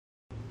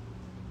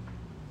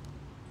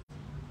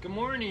Good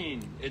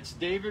morning. It's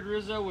David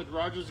Rizzo with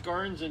Rogers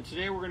Gardens, and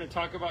today we're going to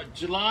talk about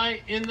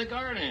July in the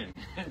garden.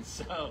 And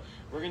so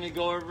we're going to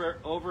go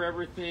over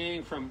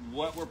everything from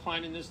what we're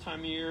planting this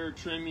time of year,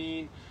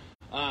 trimming,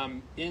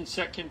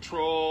 insect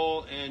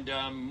control, and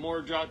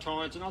more drought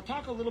tolerance. And I'll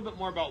talk a little bit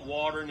more about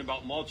water and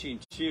about mulching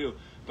too.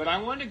 But I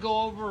want to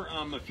go over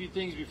a few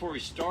things before we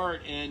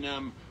start.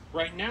 And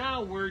right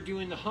now we're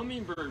doing the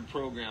hummingbird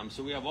program.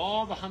 So we have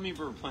all the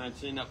hummingbird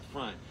plants in up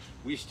front.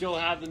 We still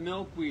have the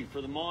milkweed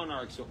for the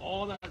monarch. So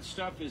all that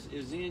stuff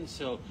is in.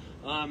 So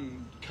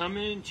come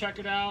in, check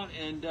it out.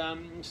 And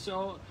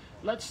so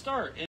let's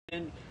start.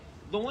 And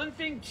the one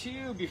thing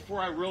too, before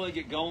I really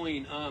get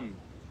going,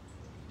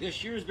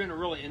 this year has been a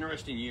really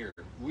interesting year.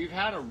 We've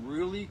had a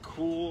really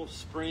cool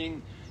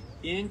spring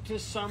into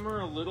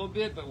summer a little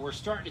bit, but we're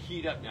starting to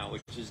heat up now,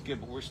 which is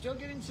good. But we're still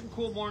getting some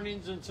cool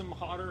mornings and some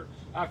hotter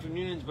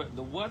afternoons, but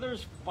the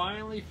weather's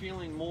finally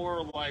feeling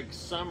more like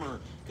summer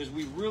because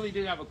we really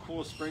did have a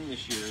cool spring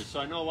this year. So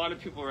I know a lot of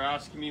people are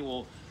asking me,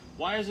 well,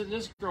 why isn't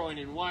this growing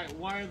and why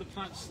are the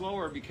plants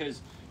slower?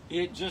 Because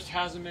it just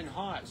hasn't been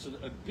hot. So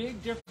a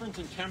big difference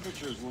in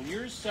temperatures. When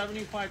you're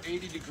 75,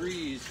 80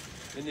 degrees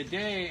in the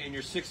day and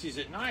you're 60s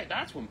at night,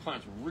 that's when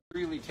plants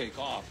really take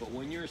off. But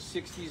when you're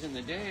 60s in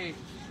the day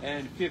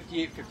and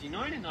 58,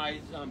 59 at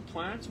night,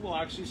 plants will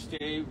actually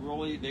stay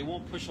really, they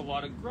won't push a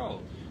lot of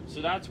growth.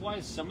 So that's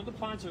why some of the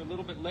plants are a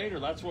little bit later.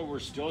 That's why we're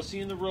still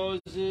seeing the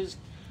roses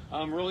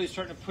really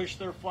starting to push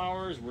their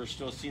flowers. We're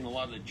still seeing a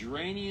lot of the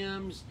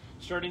geraniums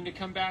starting to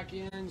come back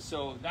in.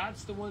 So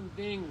that's the one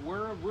thing.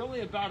 We're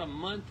really about a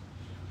month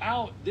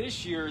out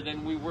this year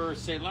than we were,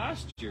 say,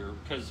 last year,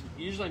 because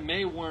usually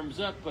May warms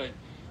up, but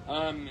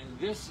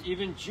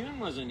even June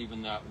wasn't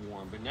even that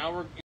warm. But now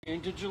we're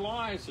into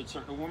July, so it's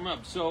starting to warm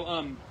up.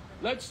 So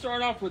let's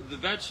start off with the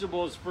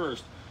vegetables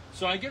first.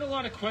 So I get a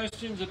lot of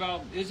questions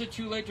about, is it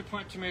too late to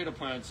plant tomato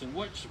plants, and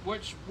which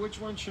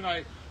one should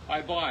I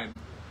buy?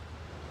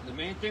 The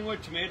main thing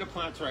with tomato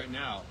plants right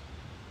now,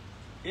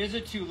 is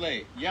it too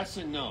late? Yes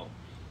and no.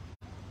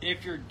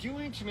 If you're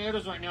doing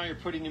tomatoes right now, you're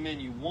putting them in,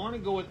 you want to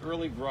go with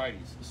early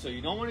varieties. So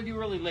you don't want to do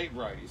really late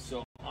varieties.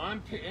 So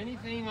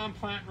anything I'm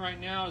planting right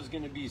now is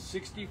going to be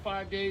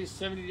 65 days,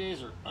 70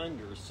 days or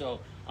under.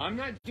 So I'm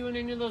not doing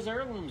any of those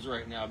heirlooms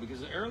right now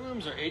because the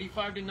heirlooms are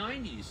 85 to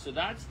 90. So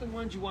that's the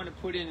ones you want to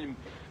put in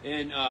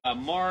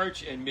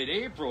March and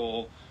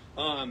mid-April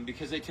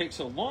because they take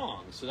so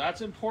long. So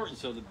that's important.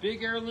 So the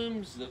big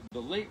heirlooms, the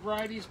late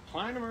varieties,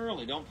 plant them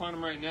early. Don't plant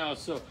them right now.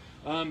 So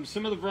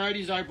some of the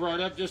varieties I brought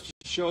up just to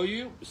show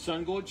you: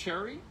 Sun Gold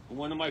Cherry,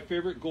 one of my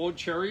favorite gold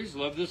cherries.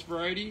 Love this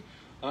variety.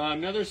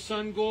 Another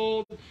Sun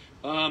Gold,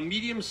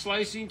 medium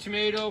slicing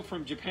tomato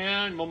from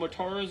Japan.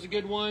 Momotaro is a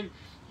good one.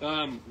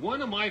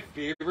 One of my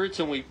favorites,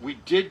 and we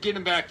did get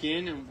them back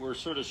in, and we're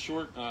sort of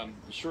short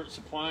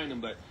supplying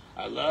them, but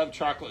I love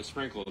chocolate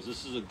sprinkles.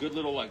 This is a good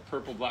little like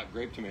purple black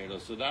grape tomato,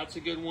 so that's a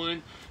good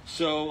one.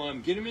 So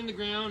get them in the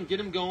ground, get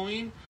them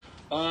going.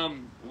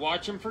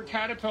 Watch them for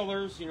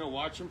caterpillars.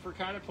 Watch them for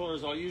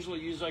caterpillars. I'll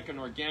usually use like an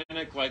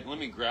organic, like let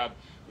me grab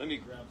some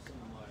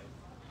of my.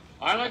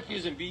 I like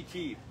using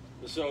BT.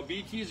 So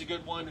BT is a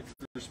good one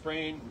for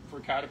spraying for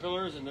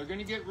caterpillars, and they're going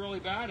to get really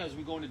bad as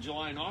we go into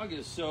July and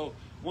August. So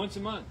once a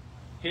month,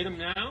 hit them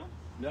now.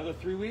 Another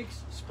 3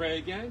 weeks, spray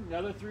again.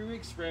 Another 3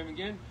 weeks, spray them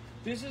again.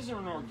 This is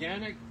an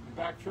organic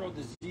bacterial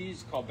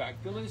disease called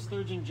Bacillus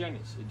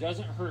thuringiensis. It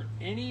doesn't hurt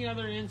any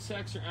other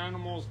insects or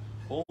animals,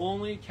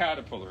 only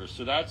caterpillars.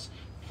 So that's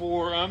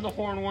for the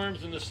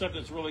hornworms and the stuff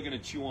that's really going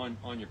to chew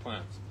on your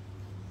plants.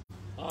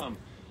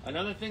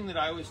 Another thing that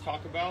I always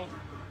talk about,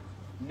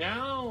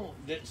 now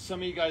that some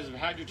of you guys have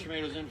had your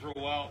tomatoes in for a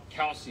while,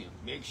 calcium.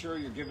 Make sure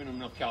you're giving them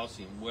enough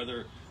calcium.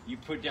 Whether you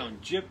put down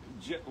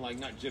like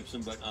not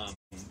gypsum, but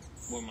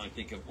what am I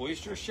thinking of?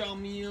 Oyster shell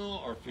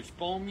meal or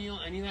fishbone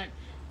meal, any of that.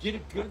 Get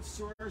a good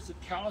source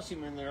of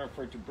calcium in there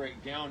for it to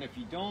break down. If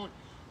you don't,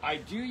 I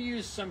do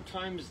use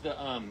sometimes the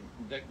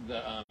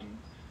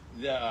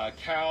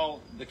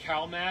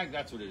CalMag.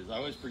 That's what it is. I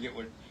always forget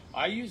what.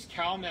 I use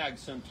CalMag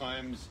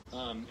sometimes,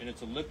 and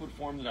it's a liquid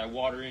form that I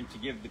water in to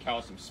give the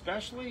calcium.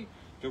 Especially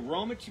the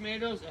Roma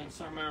tomatoes and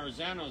some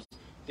Marizanos,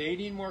 they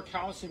need more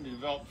calcium to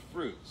develop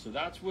fruit. So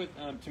that's with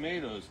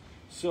tomatoes.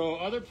 So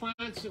other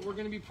plants that we're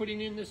going to be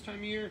putting in this time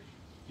of year,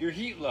 your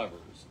heat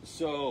lovers.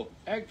 So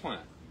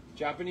eggplant,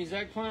 Japanese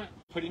eggplant,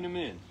 putting them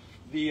in.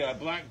 The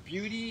Black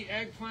Beauty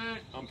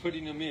eggplant, I'm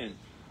putting them in.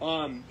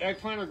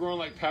 Eggplant are growing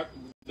like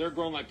they're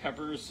growing like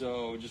peppers,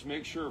 so just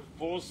make sure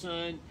full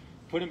sun,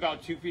 put them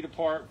about 2 feet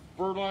apart,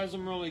 fertilize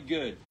them really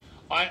good.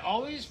 I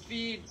always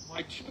feed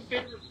my two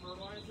favorite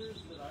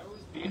fertilizers that I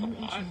always feed them.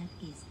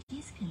 Is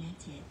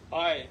disconnected.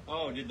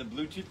 Did the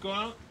Bluetooth go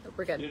out?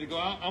 We're good. Did it go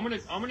out? I'm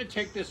gonna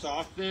take this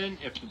off then.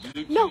 If the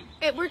Bluetooth. No,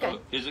 we're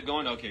good. Is it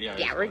going? Okay, yeah.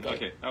 Yeah, we're good.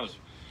 Okay,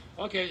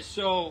 okay.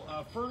 So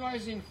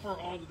fertilizing for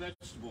all the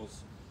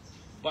vegetables.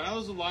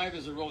 Bios Alive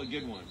is a really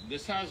good one.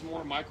 This has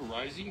more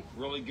mycorrhizae,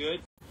 really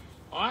good.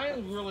 I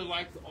really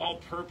like the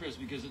all-purpose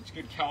because it's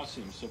good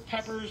calcium. So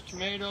peppers,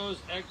 tomatoes,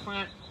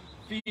 eggplant,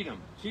 feed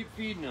them. Keep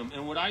feeding them.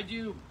 And what I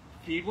do,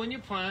 feed when you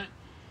plant,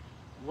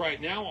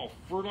 Right now, I'll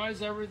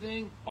fertilize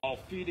everything. I'll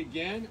feed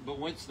again. But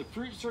once the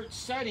fruit starts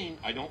setting,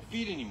 I don't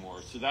feed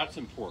anymore. So that's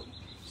important.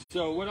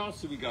 So what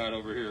else do we got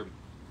over here?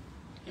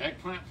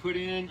 Eggplant put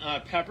in,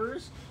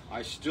 peppers.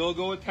 I still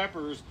go with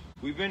peppers.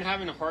 We've been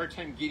having a hard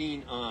time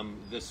getting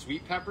the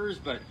sweet peppers,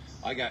 but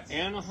I got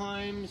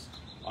Anaheims.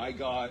 I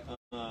got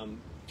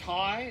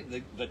Thai,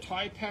 the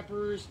Thai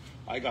peppers.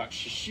 I got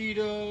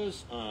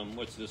Shishitos.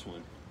 What's this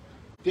one?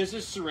 This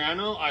is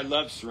Serrano. I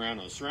love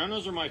Serranos.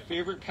 Serranos are my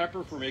favorite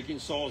pepper for making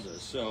salsas.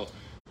 So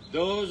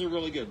those are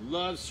really good.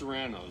 Love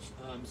Serranos.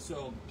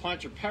 So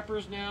plant your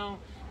peppers now.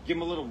 Give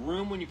them a little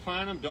room when you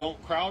plant them.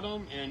 Don't crowd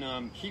them,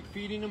 and keep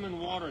feeding them and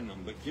watering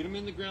them. But get them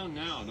in the ground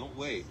now. Don't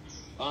wait.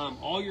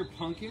 All your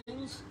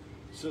pumpkins.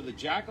 So the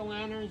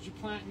jack-o'-lanterns you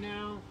plant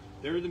now,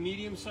 they're the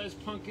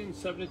medium-sized pumpkins,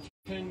 7 to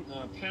 10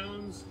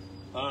 pounds.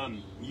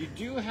 You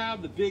do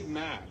have the Big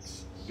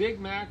Macs. Big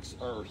Macs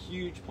are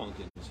huge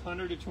pumpkins,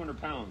 100 to 200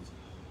 pounds.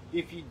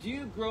 If you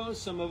do grow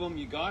some of them,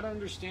 you got to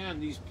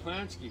understand these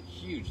plants get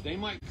huge. They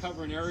might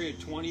cover an area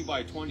 20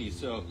 by 20.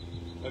 So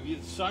if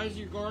the size of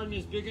your garden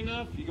is big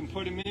enough, you can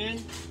put them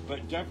in,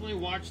 but definitely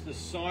watch the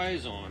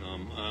size on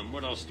them.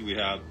 What else do we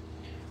have?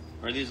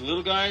 Are these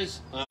little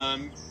guys?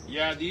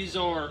 Yeah, these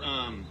are,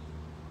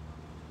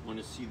 want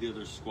to see the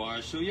other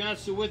squash. So yeah,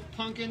 so with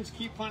pumpkins,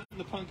 keep planting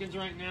the pumpkins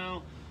right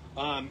now.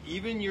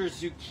 Even your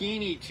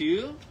zucchini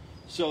too.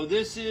 So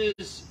this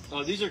is,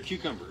 these are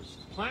cucumbers.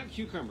 Plant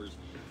cucumbers.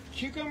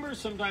 Cucumbers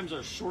sometimes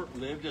are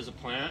short-lived as a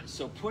plant,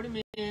 so put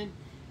them in,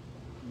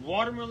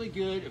 water them really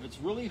good. If it's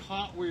really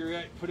hot where you're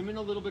at, put them in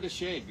a little bit of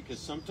shade, because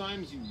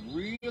sometimes you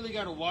really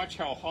got to watch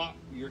how hot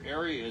your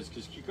area is,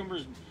 because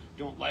cucumbers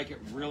don't like it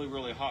really,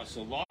 really hot.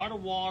 So a lot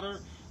of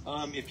water.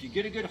 If you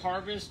get a good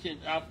harvest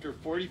after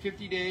 40,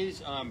 50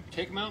 days,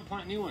 take them out and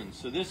plant new ones.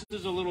 So this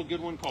is a little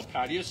good one called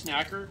Patio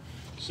Snacker.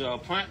 So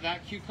plant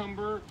that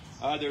cucumber.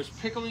 There's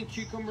pickling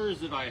cucumbers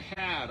that I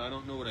had. I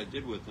don't know what I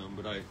did with them,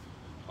 but I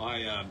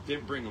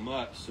didn't bring them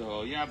up.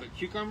 So yeah, but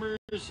cucumbers,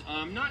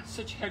 not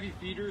such heavy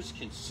feeders,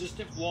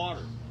 consistent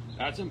water.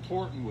 That's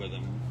important with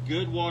them.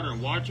 Good water,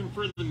 and watch them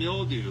for the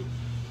mildew.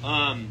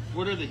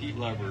 What are the heat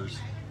lovers?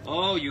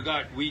 Oh,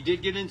 we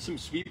did get in some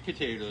sweet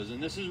potatoes,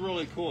 and this is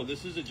really cool.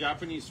 This is a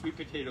Japanese sweet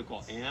potato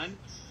called Ann.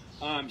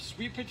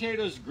 Sweet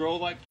potatoes grow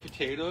like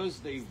potatoes.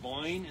 They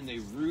vine and they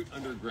root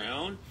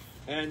underground.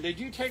 And they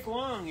do take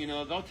long,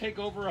 they'll take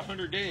over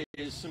 100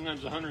 days,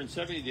 sometimes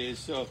 170 days.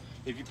 So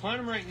if you plant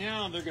them right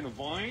now, they're going to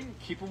vine,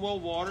 keep them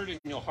well watered, and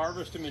you'll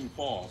harvest them in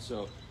fall.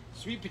 So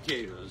sweet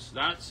potatoes,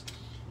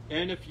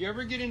 and if you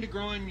ever get into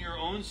growing your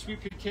own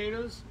sweet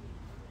potatoes,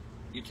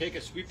 you take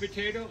a sweet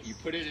potato, you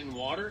put it in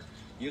water,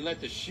 you let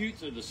the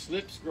shoots or the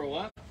slips grow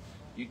up,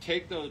 you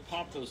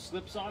pop those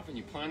slips off, and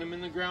you plant them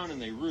in the ground,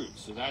 and they root.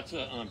 So that's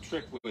a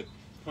trick with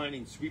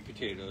planting sweet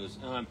potatoes.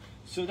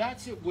 So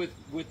that's it with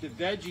the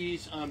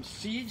veggies.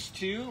 Seeds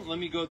too, let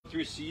me go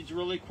through seeds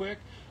really quick.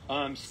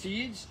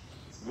 Seeds,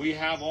 we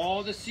have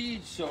all the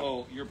seeds.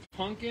 So your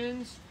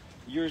pumpkins,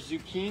 your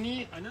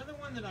zucchini. Another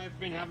one that I've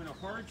been having a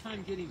hard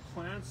time getting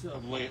plants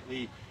of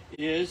lately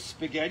is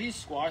spaghetti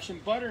squash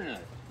and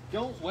butternut.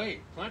 Don't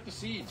wait, plant the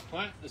seeds.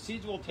 The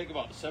seeds will take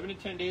about 7 to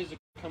 10 days to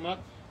come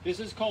up. This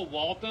is called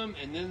Waltham,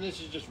 and then this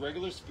is just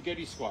regular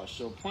spaghetti squash.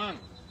 So plant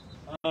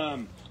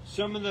them.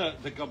 Some of the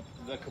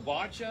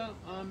kabocha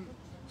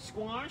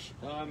squash,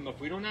 if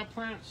we don't have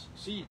plants,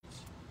 seeds.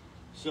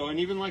 So, and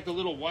even like the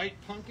little white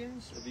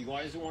pumpkins, if you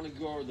guys want to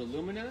go over the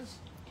luminas,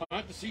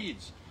 plant the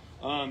seeds.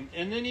 And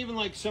then even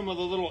like some of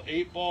the little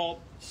 8-ball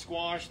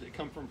squash that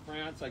come from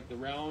France, like the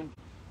round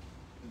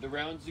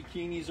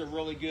zucchinis are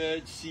really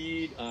good.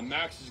 Seed,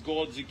 Max's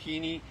Gold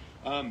zucchini.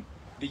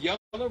 The yellow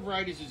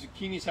varieties of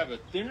zucchinis have a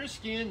thinner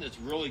skin that's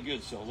really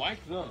good, so like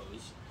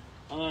those.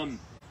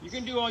 You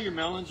can do all your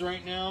melons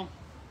right now.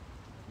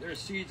 There are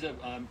seeds of,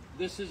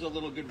 this is a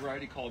little good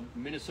variety called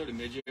Minnesota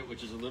Midget,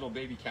 which is a little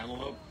baby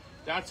cantaloupe.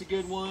 That's a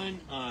good one.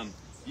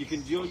 You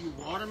can do your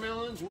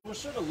watermelons. We're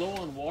sort of low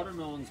on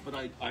watermelons, but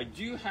I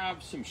do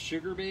have some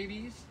sugar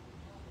babies.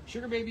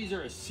 Sugar babies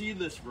are a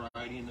seedless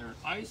variety, and they're an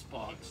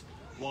icebox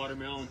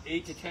watermelon,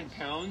 8 to 10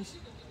 pounds.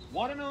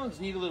 Watermelons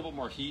need a little bit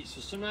more heat,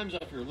 so sometimes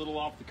if you're a little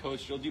off the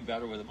coast, you'll do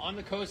better with them. On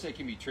the coast, they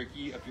can be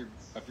tricky. If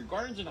your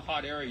garden's in a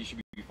hot area, you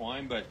should be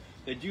fine, but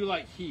they do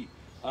like heat.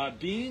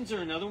 Beans are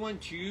another one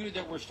too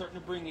that we're starting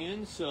to bring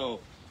in. So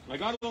I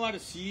got a lot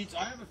of seeds.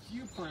 I have a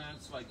few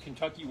plants like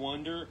Kentucky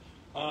Wonder.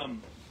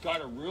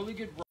 Got a really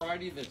good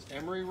variety that's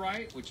Emery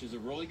Right, which is a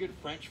really good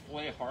French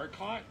filet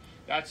hardcock.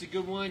 That's a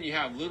good one. You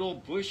have little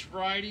bush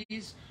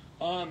varieties.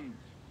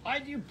 I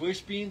do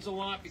bush beans a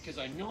lot because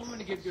I know I'm going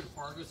to get good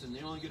harvest, and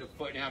they only get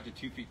 1.5 to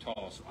 2 feet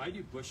tall. So I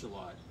do bush a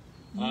lot.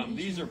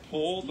 These are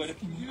pole, but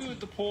if you do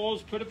the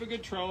poles, put up a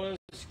good trellis,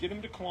 get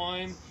them to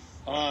climb,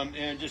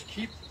 and just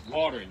keep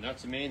watering.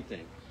 That's the main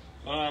thing.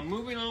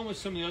 Moving on with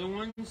some of the other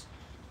ones.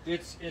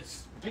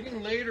 It's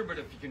getting later, but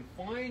if you can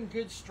find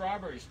good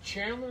strawberries,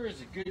 Chandler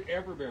is a good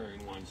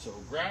ever-bearing one. So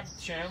grab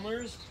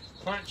Chandlers,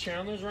 plant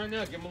Chandlers right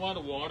now, give them a lot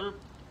of water.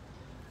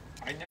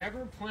 I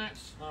never plant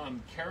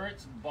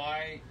carrots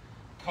by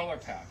color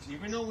packs,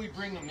 even though we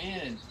bring them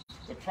in.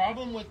 The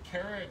problem with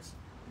carrots,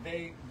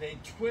 they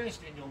twist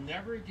and you'll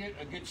never get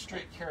a good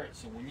straight carrot.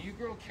 So when you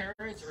grow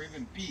carrots or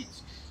even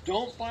beets,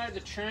 don't buy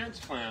the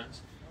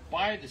transplants,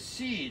 buy the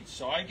seeds.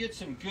 So I get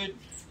some good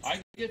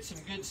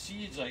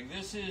seeds. Like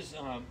this is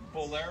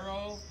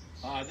Bolero.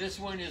 This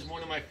one is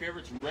one of my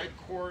favorites, red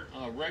court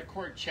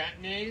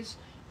chutneys.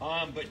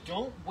 But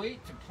don't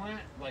wait to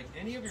plant like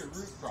any of your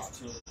root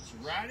crops, whether it's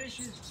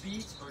radishes,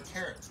 beets, or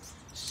carrots.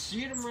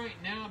 Seed them right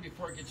now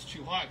before it gets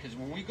too hot, because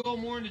when we go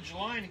more into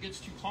July and it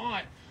gets too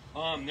hot,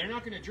 they're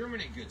not going to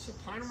germinate good. So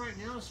plant them right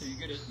now so you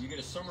get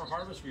a summer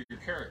harvest for your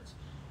carrots.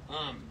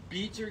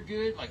 Beets are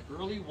good, like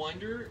Early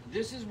Wonder.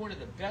 This is one of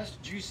the best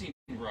juicing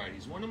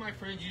varieties. One of my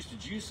friends used to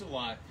juice a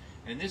lot,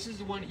 and this is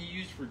the one he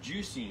used for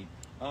juicing.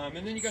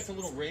 And then you got the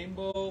little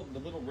rainbow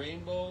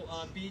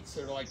beets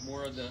that are like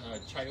more of the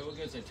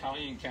Tioga's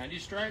Italian candy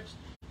stripes.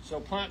 So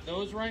plant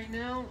those right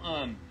now.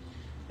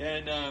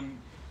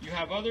 You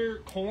have other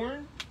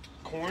corn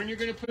you're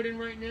going to put in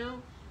right now.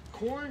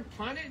 Corn,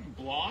 plant it in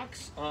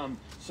blocks.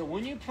 So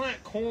when you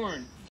plant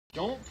corn,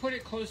 don't put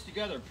it close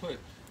together. Put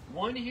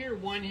one here,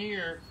 one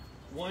here,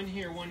 one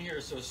here, one here.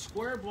 So a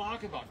square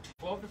block about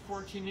 12 to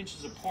 14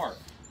 inches apart.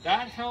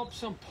 That helps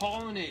them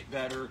pollinate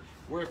better,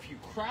 where if you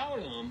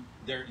crowd them,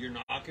 you're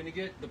not going to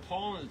get the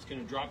pollen. It's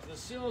going to drop to the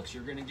silks.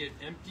 You're going to get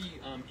empty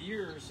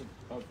ears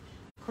of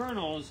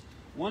kernels.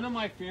 One of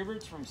my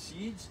favorites from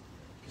seeds,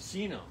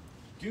 Casino.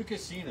 Do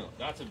Casino.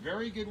 That's a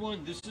very good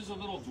one. This is a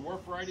little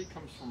dwarf variety. It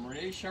comes from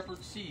Renee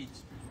Shepherd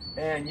Seeds.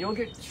 And you'll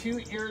get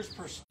 2 ears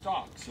per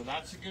stalk. So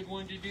that's a good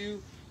one to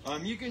do.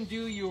 You can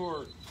do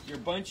your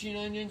bunching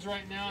onions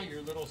right now,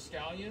 your little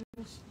scallions.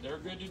 They're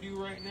good to do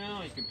right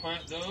now. You can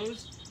plant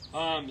those.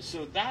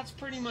 So that's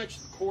pretty much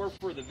the core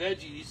for the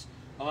veggies.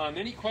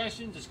 Any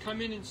questions, just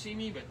come in and see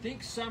me, but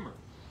think summer.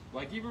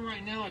 Like even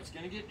right now, it's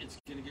gonna get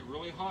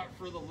really hot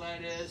for the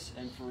lettuce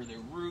and for the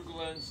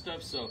arugula and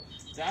stuff. So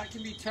that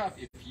can be tough.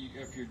 If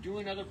you're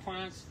doing other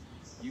plants,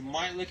 you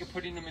might look at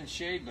putting them in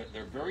shade, but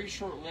they're very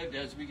short-lived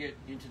as we get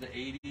into the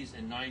 80s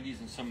and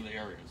 90s in some of the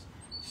areas.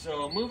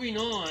 So moving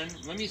on,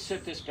 let me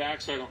set this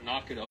back so I don't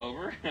knock it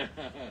over.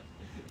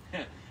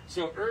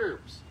 So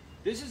herbs.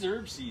 This is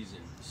herb season.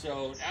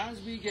 So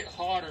as we get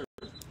hotter,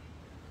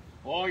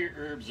 all your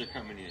herbs are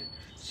coming in.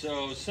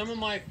 So some of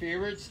my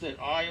favorites that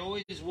I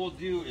always will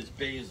do is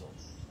basil.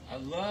 I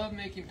love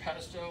making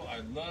pesto.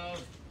 I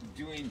love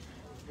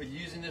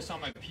using this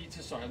on my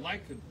pizza. So I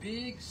like the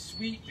big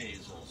sweet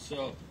basil.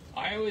 So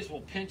I always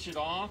will pinch it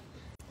off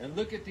and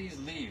look at these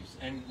leaves.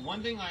 And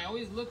one thing I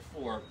always look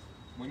for,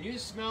 when you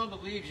smell the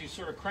leaves, you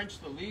sort of crunch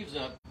the leaves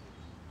up.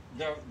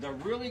 The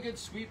really good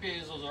sweet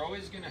basils are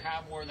always going to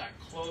have more of that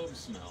clove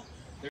smell.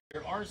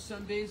 There are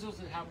some basils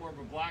that have more of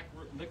a black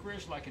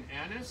licorice, like an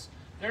anise.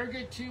 They're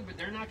good too, but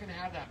they're not going to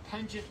have that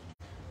pungent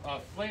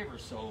flavor.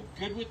 So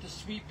good with the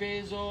sweet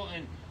basil.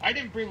 And I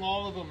didn't bring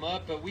all of them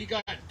up, but we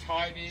got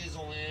Thai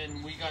basil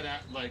in. We got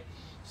like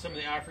some of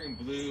the African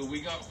blue. We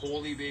got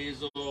holy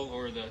basil,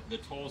 or the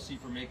Tulsi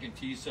for making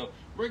tea. So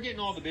we're getting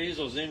all the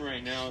basils in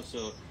right now.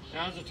 So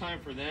now's the time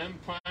for them.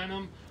 Plant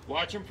them.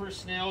 Watch them for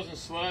snails and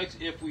slugs.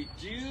 If you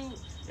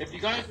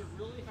guys are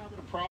really having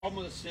a problem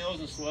with the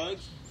snails and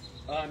slugs,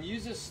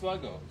 use this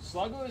Sluggo.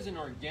 Sluggo is an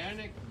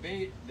organic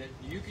bait that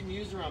you can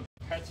use around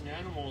pets and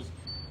animals.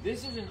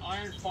 This is an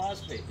iron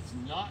phosphate. It's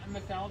not a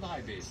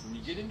methaldehyde base. When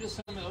you get into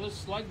some of the other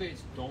slug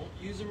baits, don't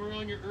use them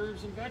around your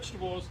herbs and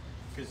vegetables,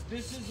 because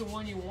this is the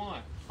one you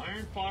want.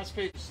 Iron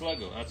phosphate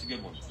Sluggo. That's a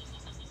good one.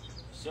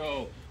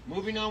 So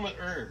moving on with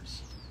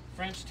herbs.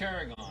 French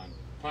tarragon.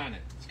 Plant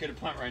it. It's good to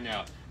plant right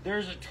now.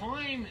 There's a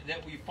thyme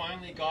that we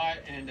finally got,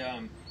 and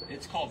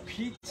it's called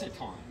pizza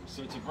thyme.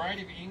 So it's a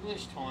variety of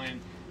English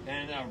thyme,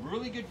 and a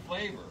really good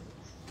flavor.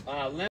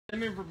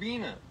 Lemon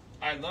verbena.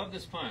 I love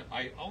this plant.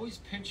 I always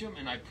pinch them,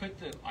 and I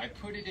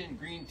put it in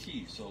green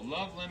tea. So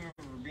love lemon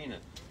verbena.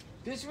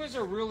 This was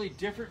a really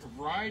different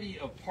variety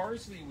of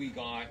parsley we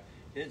got.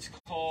 It's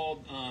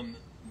called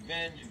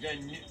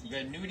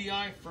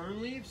Venutii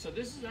fern leaf. So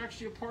this is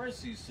actually a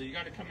parsley. So you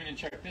got to come in and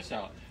check this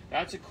out.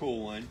 That's a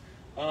cool one.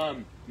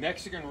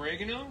 Mexican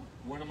oregano,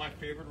 one of my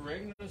favorite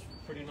oreganos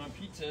for putting on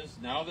pizzas.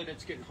 Now that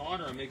it's getting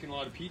hotter, I'm making a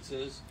lot of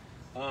pizzas.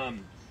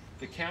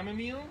 The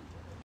chamomile.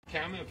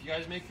 If you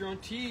guys make your own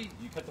tea,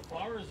 you cut the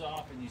flowers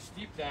off and you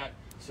steep that.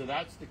 So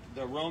that's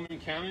the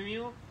Roman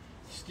chamomile.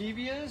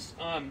 Stevia's.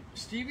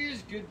 Stevia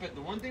is good, but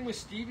the one thing with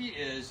stevia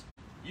is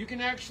you can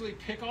actually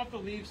pick off the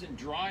leaves and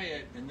dry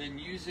it, and then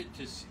use it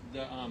to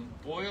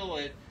boil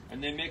it,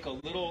 and then make a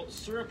little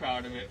syrup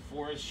out of it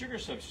for a sugar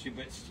substitute.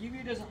 But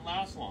stevia doesn't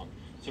last long,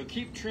 so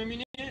keep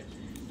trimming it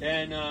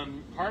and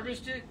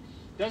harvest it.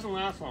 Doesn't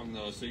last long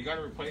though, so you got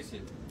to replace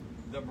it.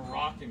 The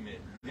Moroccan mint.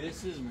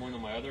 This is one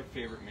of my other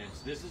favorite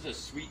mints. This is a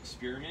sweet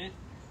spearmint,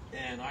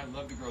 and I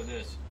love to grow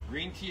this.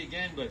 Green tea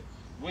again, but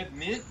with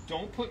mint,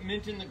 don't put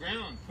mint in the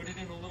ground. Put it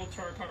in a little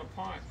terracotta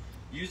pot.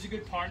 Use a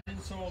good potting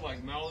soil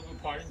like Malibu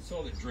potting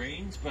soil that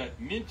drains, but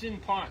mint in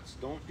pots.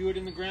 Don't do it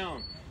in the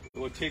ground. It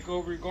will take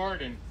over your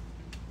garden.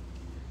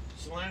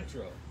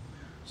 Cilantro.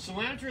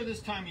 Cilantro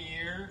this time of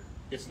year,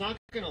 it's not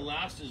going to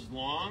last as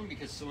long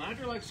because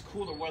cilantro likes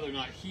cooler weather,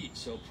 not heat.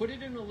 So put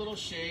it in a little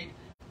shade,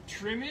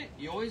 trim it.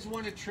 You always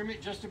want to trim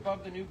it just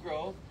above the new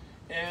growth.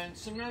 And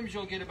sometimes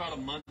you'll get about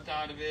a month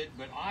out of it,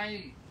 but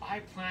I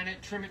plant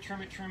it, trim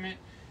it,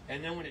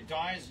 and then when it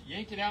dies,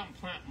 yank it out and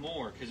plant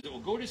more because it will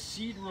go to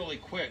seed really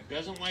quick.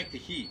 Doesn't like the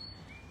heat.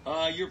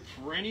 Your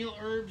perennial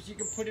herbs you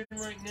can put in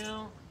right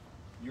now,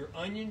 your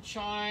onion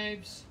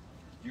chives,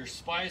 your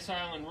Spice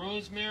Island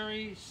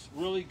rosemary,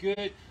 really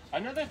good.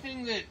 Another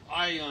thing that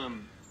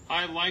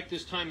I like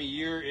this time of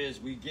year is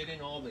we get in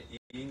all the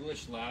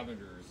English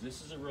lavenders.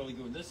 This is a really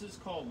good one. This is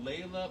called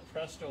Layla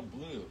Presto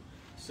Blue.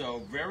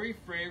 So very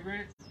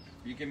fragrant.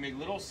 You can make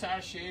little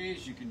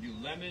sachets. You can do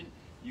lemon.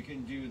 You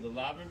can do the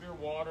lavender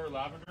water,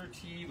 lavender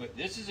tea. But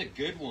this is a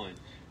good one.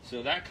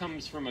 So that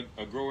comes from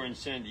a grower in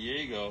San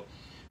Diego.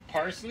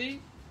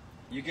 Parsley.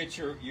 You get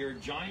your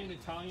giant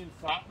Italian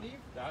flat leaf.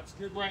 That's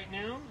good right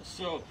now.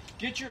 So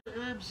get your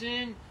herbs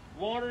in.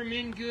 Water them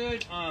in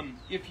good.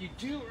 If you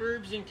do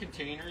herbs in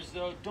containers,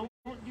 though, don't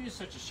do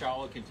such a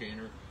shallow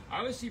container. I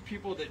always see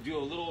people that do a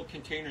little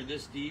container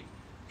this deep.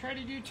 Try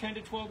to do 10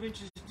 to 12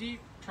 inches deep.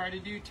 Try to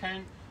do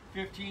 10,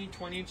 15,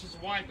 20 inches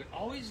wide. But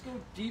always go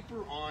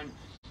deeper on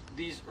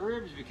these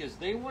herbs because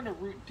they want to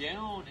root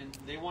down and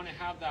they want to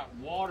have that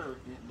water,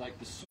 like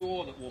the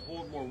soil that will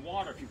hold more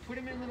water. If you put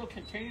them in little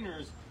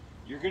containers,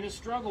 you're going to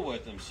struggle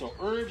with them. So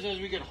herbs, as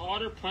we get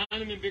hotter, plant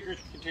them in bigger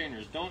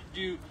containers. Don't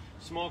do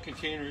small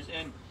containers.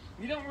 And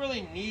you don't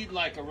really need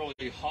like a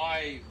really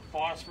high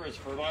phosphorus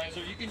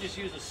fertilizer. You can just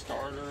use a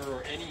starter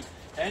or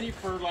any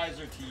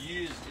fertilizer to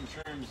use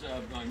in terms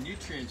of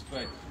nutrients,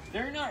 but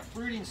they're not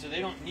fruiting, so they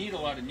don't need a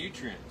lot of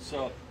nutrients.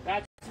 So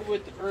that's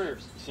with the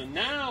herbs. So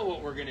now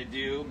what we're going to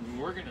do,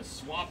 we're going to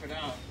swap it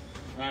out.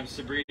 I'm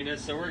Sabrina,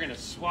 so we're going to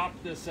swap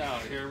this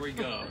out. Here we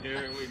go.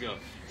 Here we go.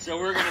 So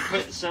we're going to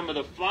put some of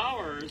the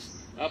flowers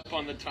up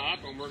on the top,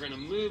 and we're going to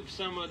move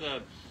some of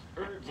the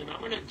herbs. And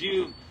I'm going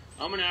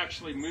to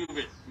actually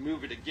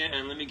move it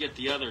again. Let me get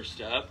the other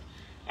stuff.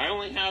 I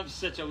only have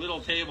such a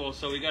little table,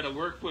 so we got to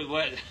work with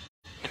what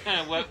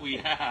what we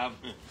have.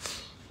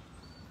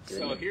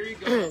 So here you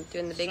go.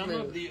 Doing the big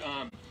move.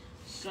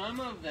 Some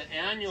of the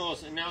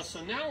annuals, and now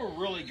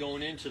we're really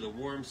going into the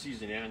warm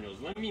season annuals.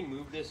 Let me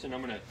move this, and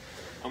I'm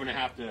gonna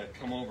have to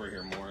come over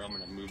here more. I'm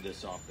gonna move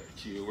this off there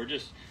too. We're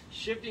just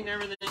shifting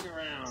everything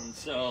around.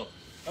 So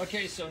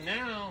okay, so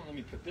now let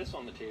me put this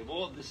on the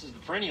table. This is the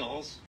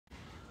perennials.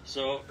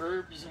 So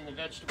herbs and the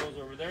vegetables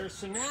over there.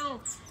 So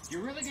now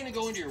you're really going to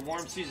go into your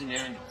warm season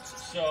annuals.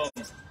 So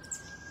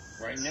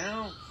right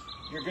now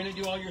you're going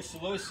to do all your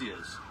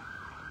celosias.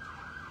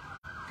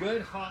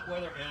 Good hot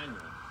weather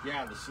annual.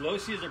 Yeah, the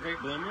celosias are great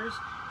bloomers.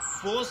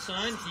 Full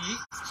sun, heat.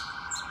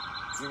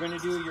 You're going to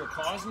do your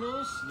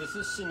cosmos. This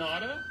is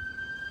sonata.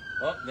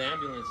 Oh, the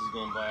ambulance is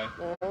going by.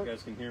 You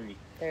guys can hear me.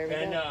 There we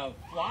go.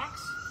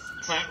 Phlox,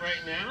 plant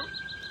right now.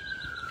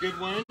 Good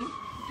one.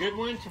 Good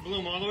one to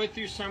bloom all the way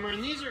through summer.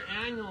 And these are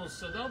annuals,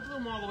 so they'll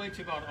bloom all the way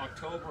to about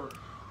October.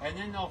 And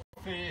then they'll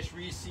finish,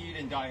 reseed,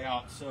 and die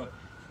out. So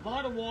a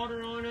lot of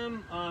water on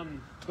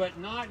them, but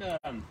not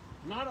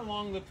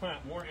along the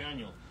plant, more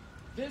annual.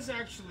 This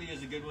actually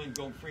is a good one,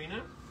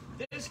 Gomfrina.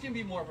 This can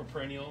be more of a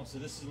perennial, so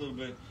this is a little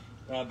bit,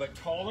 but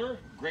taller,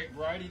 great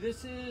variety.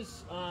 This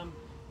is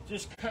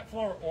just cut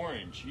flower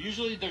orange.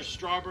 Usually there's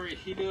strawberry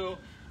hilo.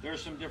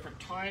 There's some different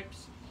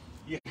types.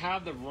 You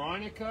have the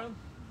Veronica.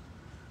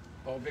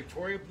 Oh,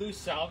 Victoria Blue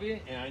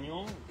Salvia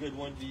Annual, good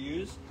one to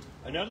use.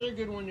 Another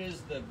good one is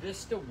the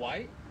Vista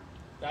White.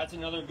 That's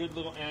another good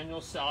little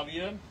annual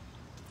salvia.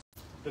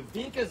 The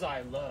Vincas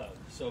I love.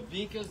 So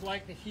Vincas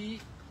like the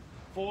heat,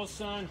 full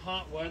sun,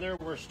 hot weather.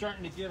 We're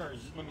starting to get our,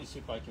 let me see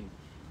if I can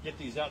get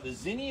these out. The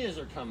zinnias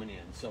are coming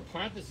in. So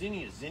plant the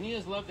zinnias.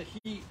 Zinnias love the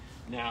heat.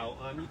 Now,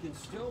 you can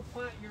still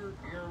plant your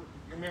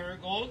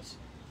marigolds.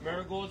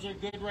 Marigolds are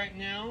good right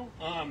now.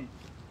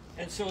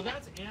 And so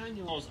that's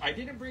annuals. I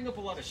didn't bring up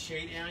a lot of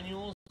shade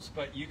annuals,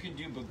 but you can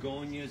do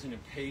begonias and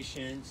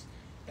impatiens,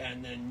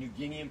 and then New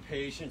Guinea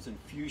impatiens and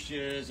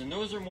fuchsias, and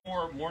those are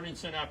more morning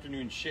sun,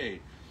 afternoon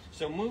shade.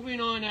 So moving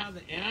on out of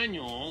the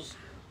annuals,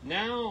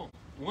 now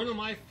one of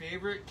my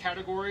favorite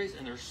categories,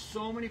 and there's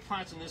so many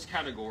plants in this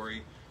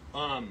category,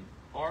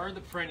 are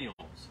the perennials.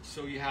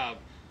 So you have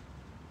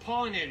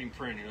pollinating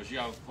perennials, you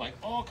have like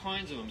all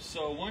kinds of them.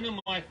 So one of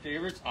my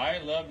favorites, I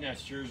love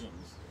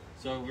nasturtiums.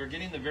 So we're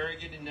getting the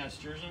variegated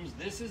nasturtiums.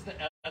 This is the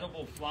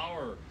edible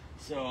flower.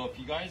 So if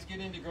you guys get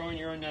into growing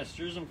your own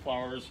nasturtium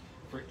flowers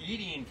for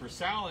eating, for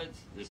salads,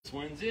 this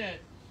one's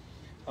it.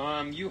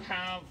 You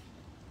have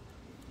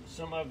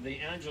some of the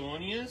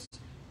angelonias.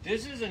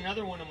 This is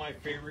another one of my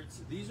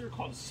favorites. These are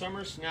called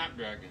summer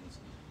snapdragons.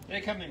 They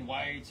come in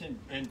whites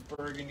and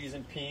burgundies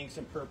and pinks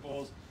and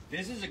purples.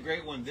 This is a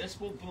great one. This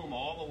will bloom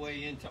all the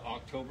way into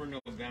October,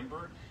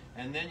 November.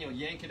 And then you'll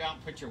yank it out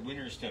and put your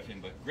winter stuff in.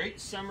 But great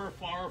summer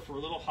flower for a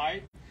little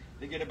height.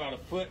 They get about a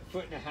foot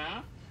and a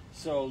half.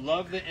 So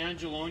love the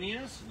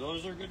angelonias.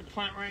 Those are good to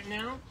plant right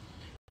now.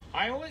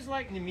 I always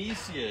like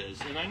nemesias.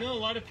 And I know a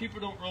lot of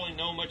people don't really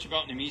know much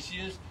about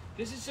nemesias.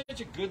 This is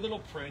such a good little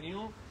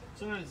perennial.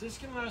 Sometimes this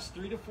can last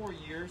 3 to 4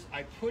 years.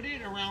 I put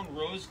it around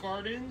rose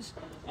gardens.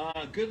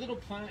 Good little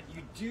plant.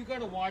 You do got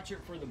to watch it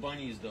for the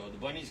bunnies, though. The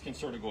bunnies can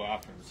sort of go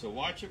after them. So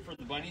watch it for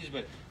the bunnies.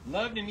 But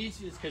love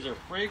Nemesias because they're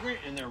fragrant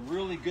and they're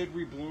really good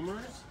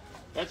rebloomers.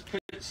 Let's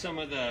put some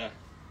of the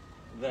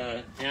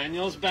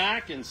annuals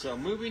back. And so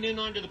moving in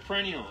onto the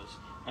perennials.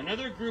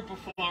 Another group of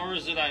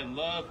flowers that I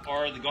love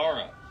are the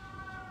Gaura.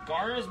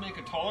 Gauras make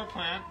a taller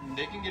plant, and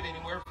they can get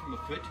anywhere from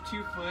 1 foot to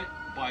 2 foot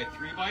by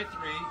 3 by 3.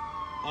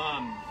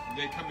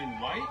 They come in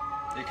white,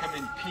 they come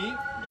in pink,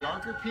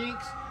 darker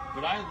pinks,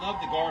 but I love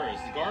the Gauras.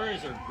 The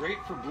Gauras are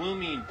great for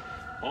blooming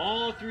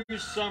all through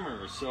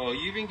summer. So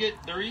you even get,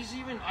 there is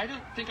even, I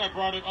don't think I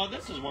brought it, oh,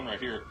 this is one right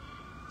here.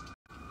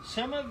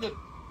 Some of the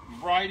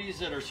varieties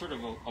that are sort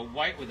of a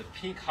white with a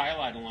pink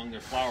highlight along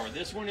their flower.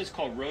 This one is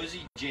called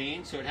Rosie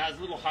Jane, so it has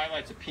little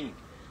highlights of pink.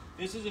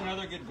 This is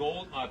another good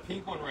gold,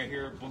 pink one right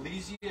here,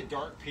 Bellezia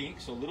dark pink,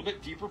 so a little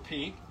bit deeper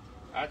pink.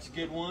 That's a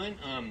good one.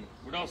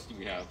 What else do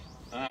we have?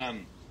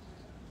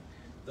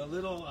 The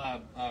little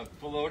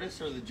Philotus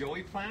or the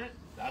Joey plant.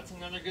 That's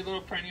another good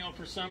little perennial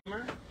for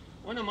summer.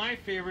 One of my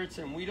favorites,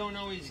 and we don't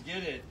always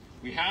get it.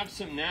 We have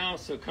some now,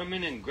 so come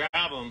in and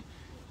grab them.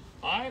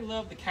 I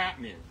love the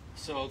catmint.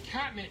 So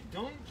catmint,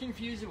 don't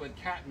confuse it with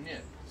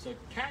catnip. So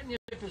catnip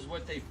is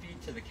what they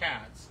feed to the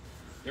cats.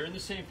 They're in the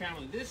same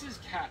family. This is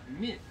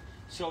catmint.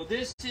 So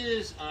this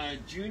is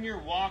Junior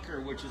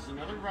Walker, which is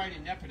another variety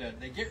of Nepeta.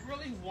 They get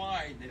really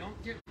wide. They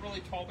don't get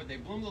really tall, but they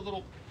bloom the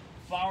little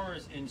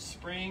flowers in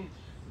spring.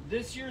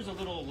 This year's a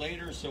little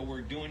later, so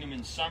we're doing them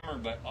in summer,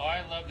 but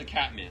I love the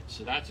catmint.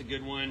 So that's a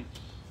good one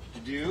to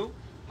do.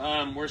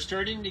 We're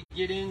starting to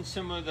get in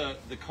some of the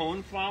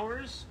cone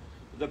flowers.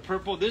 The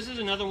purple, this is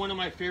another one of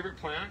my favorite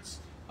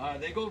plants.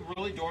 They go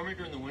really dormant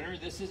during the winter.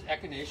 This is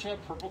Echinacea,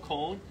 purple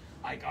cone.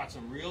 I got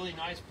some really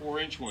nice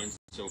 4-inch ones,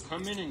 so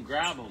come in and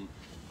grab them.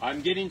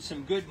 I'm getting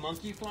some good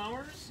monkey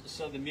flowers.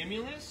 So the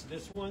Mimulus,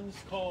 this one's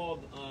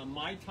called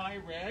Mai Tai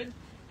Red.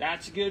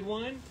 That's a good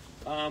one.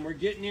 We're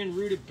getting in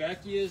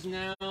rudbeckias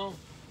now.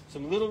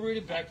 Some little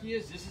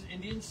rudbeckias. This is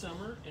Indian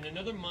Summer. In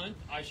another month,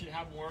 I should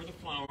have more of the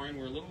flowering.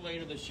 We're a little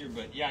later this year,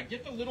 but yeah,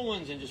 get the little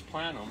ones and just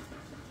plant them.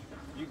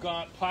 You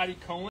got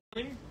Platycoan,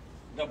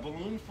 the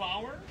balloon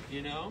flower,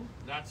 you know,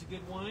 that's a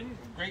good one.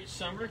 Great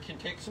summer, can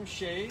take some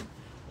shade.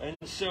 And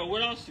so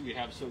what else do we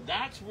have? So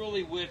that's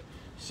really with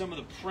some of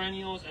the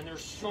perennials, and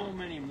there's so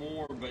many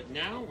more, but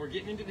now we're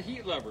getting into the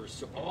heat lovers,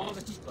 so all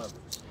the heat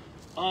lovers.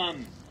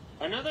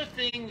 Another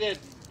thing that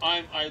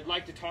I'd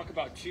like to talk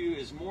about too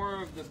is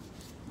more of the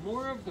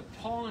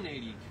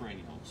pollinating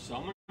perennials. So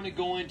I'm going to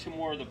go into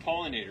more of the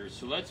pollinators.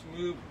 So let's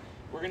move.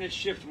 We're going to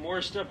shift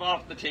more stuff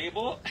off the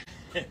table,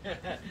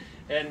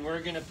 and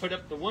we're going to put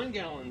up the 1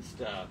 gallon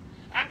stuff.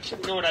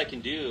 Actually, you know what I can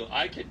do?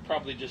 I could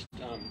probably just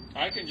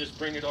I can just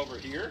bring it over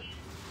here.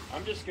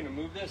 I'm just going to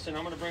move this, and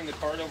I'm going to bring the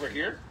cart over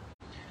here,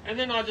 and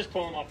then I'll just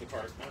pull them off the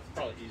cart. That's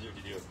probably easier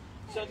to do.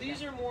 So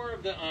these are more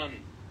of the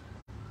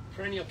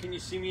perennial. Can you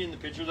see me in the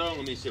picture though?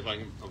 Let me see if I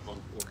can.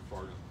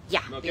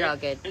 Yeah, okay. you're all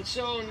good. And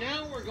so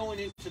now we're going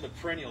into the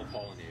perennial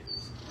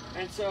pollinators.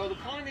 And so the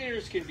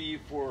pollinators can be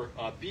for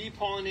bee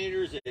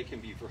pollinators, they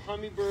can be for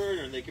hummingbird,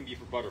 or they can be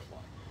for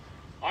butterfly.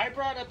 I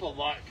brought up a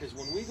lot because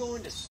when we go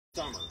into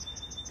summer,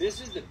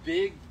 this is the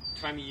big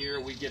time of year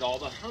we get all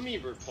the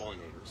hummingbird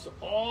pollinators. So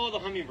all the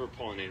hummingbird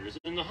pollinators.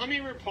 And the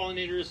hummingbird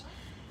pollinators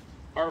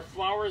are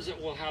flowers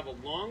that will have a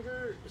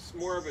longer,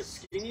 more of a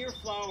skinnier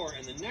flower,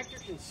 and the nectar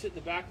can sit in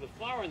the back of the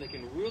flower, and they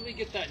can really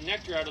get that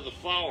nectar out of the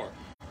flower.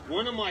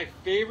 One of my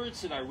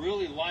favorites that I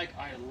really like,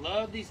 I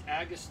love these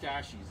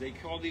agastaches. They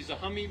call these a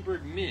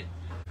hummingbird mint.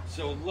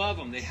 So love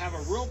them. They have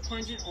a real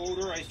pungent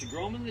odor. I used to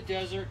grow them in the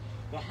desert.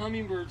 The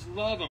hummingbirds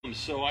love them.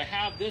 So I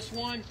have this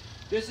one.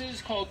 This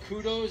is called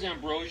Kudos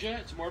Ambrosia.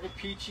 It's more of a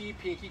peachy,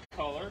 pinky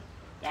color.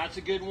 That's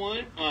a good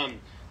one.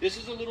 This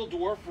is a little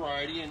dwarf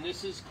variety, and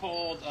this is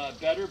called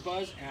Better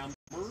Buzz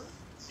Amber.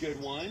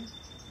 Good one.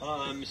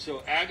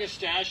 So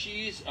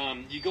agastaches.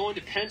 You go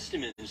into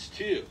penstemons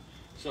too.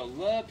 So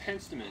love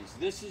penstemons.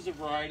 This is a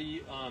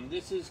variety.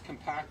 This is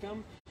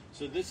compactum.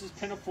 So this is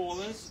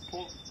Pinafolius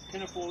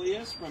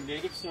from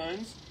Native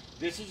Sons.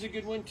 This is a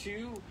good one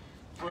too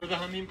for the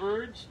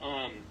hummingbirds.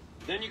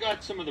 Then you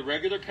got some of the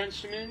regular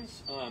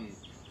penstemons.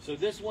 So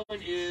this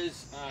one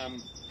is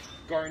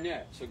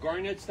garnet. So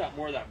garnet's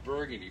more of that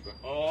burgundy, but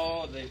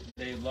oh,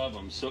 they love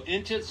them. So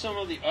into some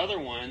of the other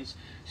ones,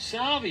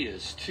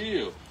 salvias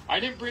too. I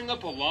didn't bring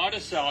up a lot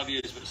of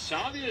salvias, but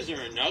salvias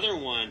are another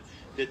one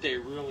that they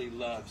really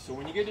love. So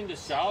when you get into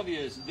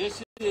salvias,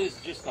 this is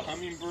just the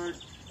hummingbird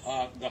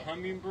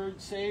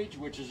sage,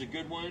 which is a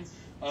good one.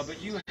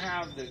 But you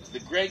have the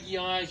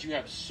Gregii. You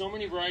have so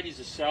many varieties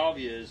of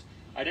salvias.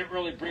 I didn't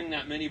really bring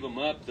that many of them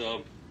up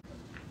though.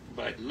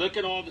 But look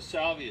at all the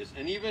salvias.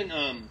 And even,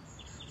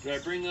 did I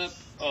bring up,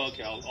 oh,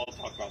 okay, I'll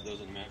talk about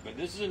those in a minute. But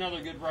this is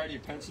another good variety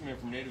of penstemon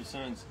from Native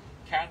Sons.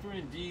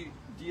 Catherine de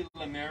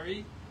la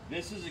Mary.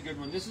 This is a good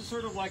one. This is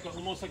sort of like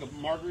almost like a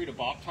Margarita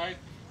Bob type.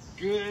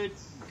 Good,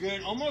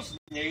 almost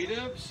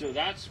native, so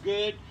that's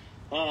good.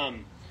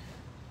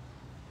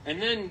 And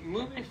then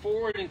moving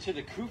forward into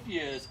the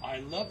Kufias, I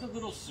love the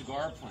little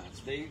cigar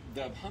plants. The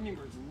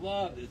hummingbirds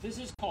love this. This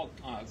is called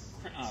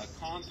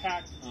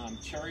compact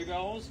cherry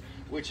bells,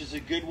 which is a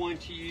good one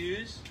to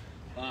use.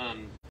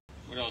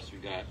 What else we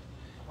got?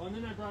 Oh, and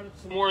then I brought up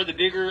some more of the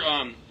bigger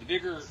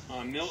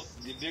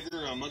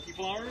monkey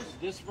flowers.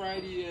 This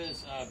variety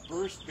is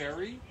burst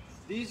berry.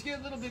 These get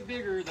a little bit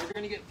bigger. They're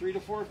going to get 3 to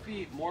 4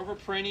 feet. More of a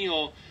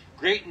perennial,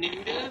 great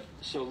native.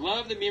 So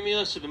love the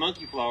mimulus of the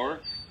monkey flower.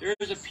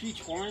 There's a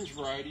peach orange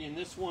variety, and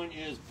this one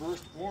is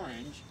burst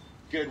orange.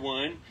 Good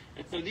one.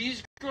 And so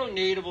these grow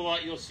native a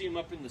lot. You'll see them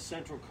up in the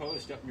Central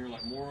Coast, up near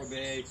like Morro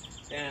Bay,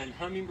 and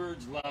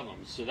hummingbirds love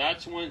them. So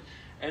that's one.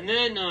 And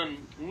then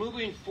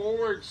moving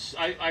forward,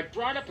 I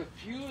brought up a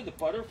few of the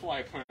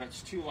butterfly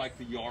plants too, like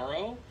the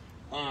yarrow.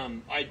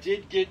 I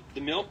did get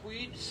the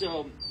milkweed.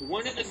 So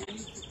one of the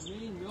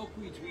main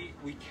milkweeds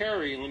we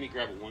carry, and let me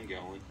grab a 1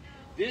 gallon.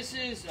 This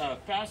is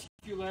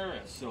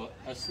fascicularis, so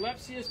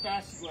Asclepias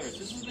fascicularis.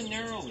 This is the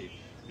narrow leaf.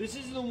 This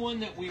is the one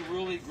that we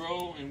really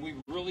grow and we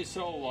really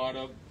sell a lot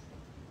of.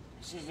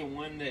 This is the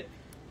one that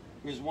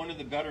is one of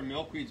the better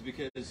milkweeds,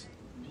 because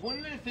one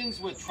of the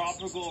things with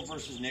tropical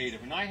versus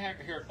native, and I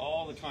hear it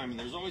all the time, and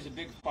there's always a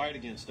big fight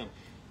against them.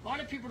 A lot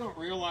of people don't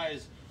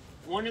realize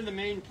one of the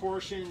main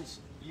portions,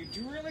 you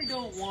really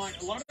don't want,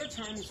 a lot of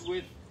times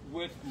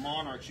with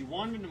monarchs, you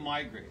want them to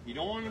migrate. You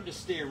don't want them to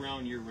stay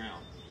around year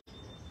round.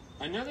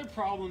 Another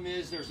problem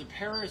is there's a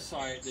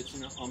parasite that's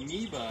an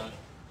amoeba,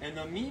 and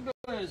the amoeba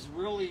is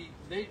really,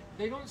 they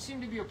don't seem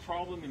to be a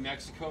problem in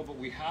Mexico, but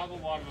we have a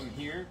lot of them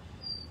here.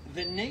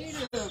 The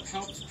native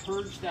helps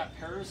purge that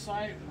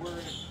parasite, where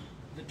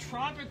the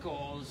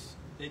tropicals,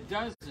 it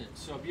doesn't.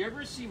 So if you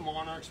ever see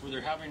monarchs where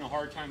they're having a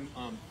hard time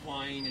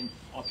flying, and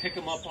I'll pick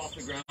them up off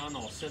the ground,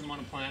 I'll set them on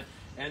a plant,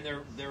 and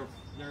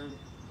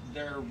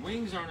their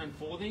wings aren't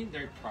unfolding,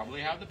 they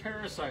probably have the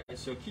parasite.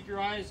 So keep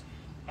your eyes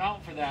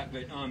out for that.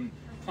 But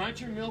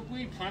plant your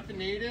milkweed, plant the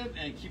native,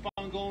 and keep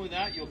on going with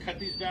that. You'll cut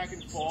these back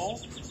in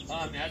fall.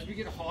 As we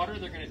get hotter,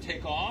 they're going to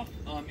take off.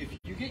 If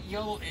you get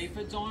yellow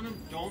aphids on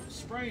them, don't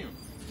spray them.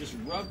 Just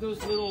rub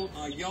those little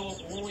yellow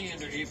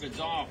oleander aphids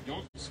off.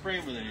 Don't spray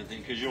them with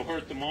anything, because you'll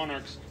hurt the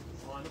monarchs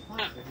on the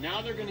plant. But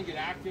now they're going to get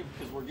active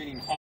because we're getting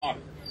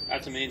hotter.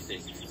 That's the main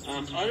thing.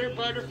 Other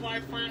butterfly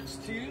plants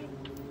too.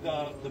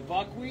 The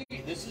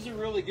buckwheat. This is a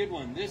really good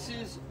one. This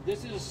is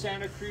a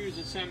Santa Cruz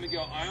and San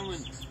Miguel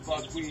Island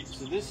buckwheat.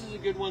 So this is a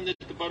good one that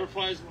the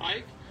butterflies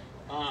like.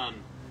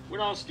 What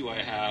else do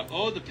I have?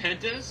 Oh, the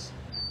pentas.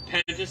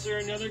 Pentas are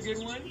another good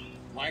one,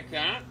 like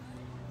that.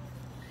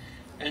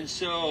 And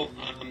so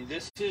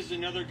this is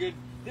another good,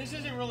 this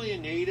isn't really a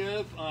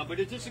native,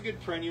 but it's just a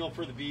good perennial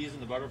for the bees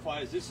and the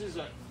butterflies. This is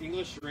an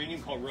English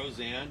geranium called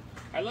Roseanne.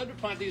 I love to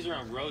plant these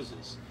around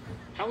roses.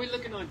 How are we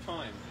looking on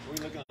time?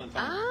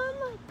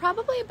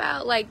 Probably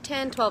about like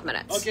 10, 12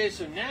 minutes. Okay,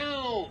 so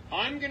now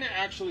I'm going to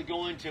actually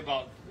go into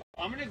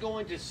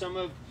some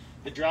of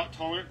the drought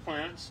tolerant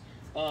plants,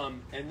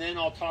 and then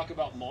I'll talk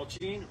about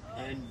mulching,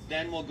 and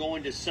then we'll go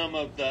into some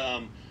of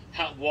the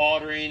hot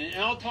watering, and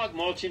I'll talk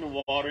mulching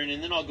and watering,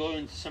 and then I'll go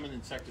into some of the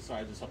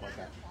insecticides and stuff like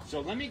that.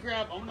 So let me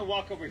I'm going to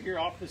walk over here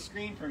off the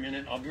screen for a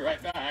minute. I'll be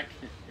right back.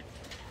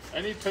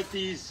 Let me put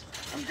these,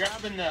 I'm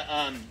grabbing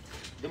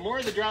the more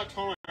of the drought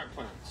tolerant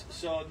plants.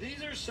 So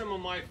these are some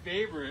of my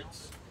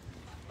favorites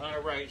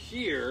right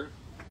here.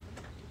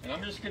 And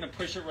I'm just going to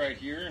push it right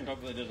here and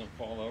hopefully it doesn't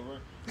fall over.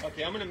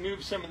 Okay, I'm going to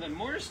move some of the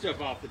more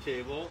stuff off the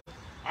table.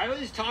 I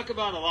always talk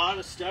about a lot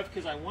of stuff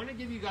because I want to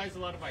give you guys a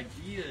lot of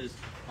ideas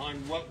on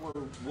what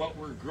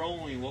we're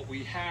growing, what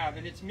we have.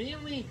 And it's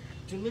mainly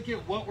to look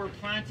at what we're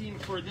planting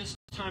for this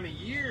time of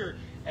year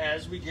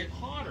as we get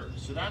hotter.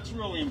 So that's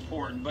really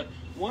important. But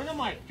one of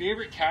my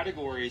favorite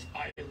categories,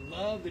 I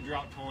love the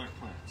drought tolerant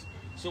plants.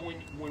 So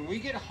when we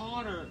get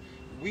hotter,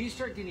 we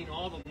start getting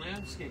all the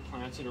landscape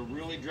plants that are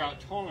really drought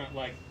tolerant,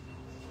 like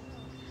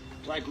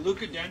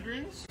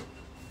leucadendrons.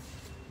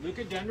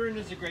 Leucadendron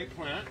is a great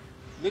plant.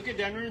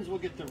 Leucadendrons will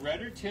get the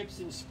redder tips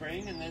in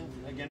spring and then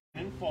again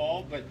in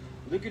fall, but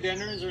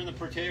leucadendrons are in the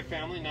Protea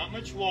family. Not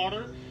much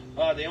water.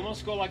 They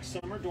almost go like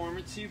summer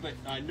dormancy, but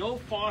no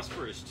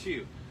phosphorus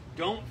too.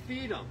 Don't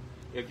feed them.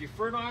 If you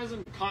fertilize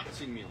them,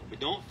 cottonseed meal, but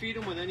don't feed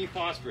them with any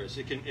phosphorus.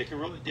 It can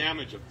really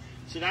damage them.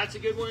 So that's a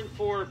good one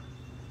for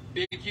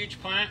big, huge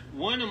plant.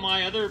 One of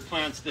my other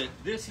plants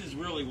this is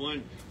really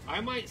one, I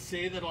might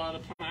say that a lot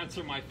of plants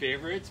are my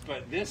favorites,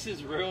 but this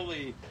is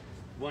really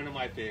one of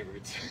my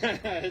favorites.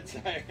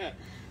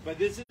 But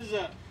this is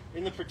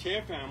in the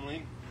Protea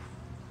family,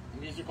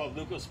 and these are called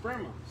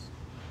leucospermums.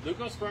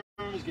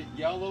 Leucospermums get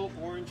yellow,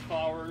 orange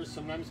flowers,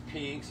 sometimes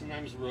pink,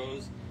 sometimes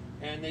rose,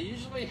 and they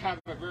usually have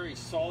a very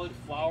solid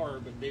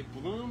flower, but they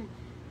bloom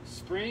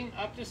spring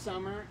up to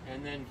summer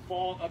and then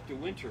fall up to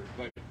winter.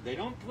 But they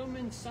don't bloom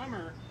in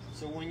summer,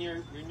 so when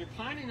you're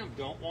planting them,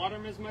 don't water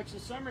them as much in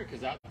summer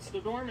because that's the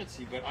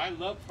dormancy. But I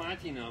love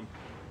planting them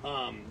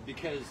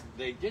because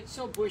they get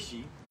so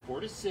bushy,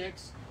 4 to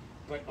 6,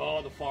 but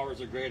oh, the flowers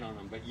are great on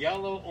them. But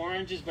yellow,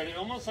 oranges, but it's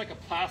almost like a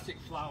plastic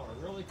flower,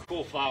 really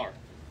cool flower.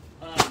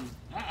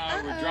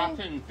 We're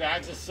dropping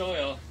bags of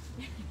soil.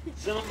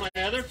 Some of my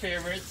other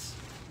favorites,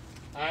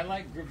 I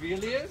like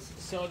grevilleas.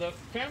 So the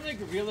family of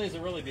grevilleas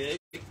are really big.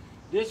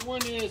 This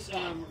one is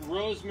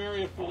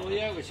rosemary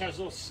folia, which has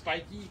little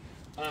spiky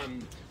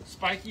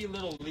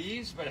little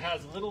leaves, but it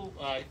has little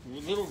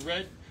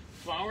red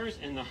flowers,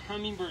 and the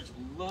hummingbirds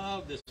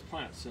love this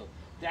plant. So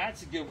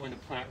that's a good one to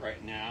plant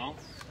right now.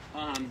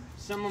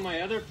 Some of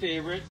my other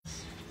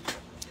favorites,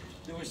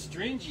 the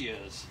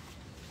wistringias.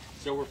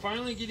 So we're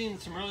finally getting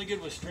some really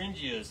good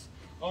wistringias.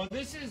 Oh,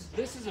 this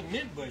is a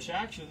mint bush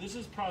actually. This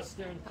is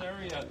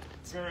Prosterantheria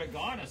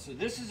variegata. So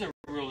this is a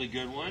really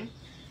good one.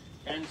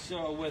 And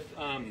so with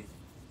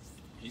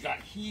you got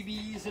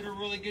Hebes that are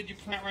really good to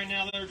plant right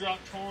now that are drought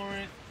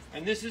tolerant.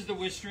 And this is the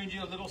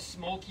wistringia, a little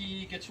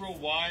smoky, gets real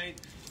wide.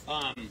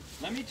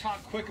 Let me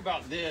talk quick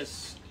about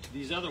these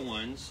other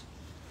ones.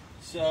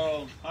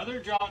 So other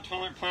drought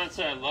tolerant plants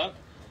that I love,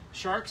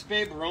 Shark's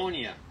Bay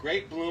Baronia,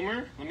 great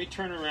bloomer. Let me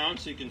turn around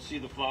so you can see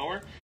the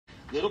flower.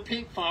 Little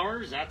pink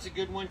flowers, that's a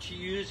good one to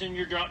use in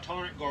your drought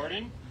tolerant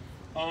garden.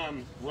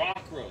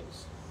 Rock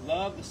rose,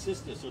 love the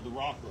cistus or the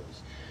rock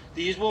rose.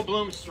 These will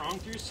bloom strong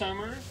through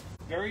summer,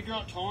 very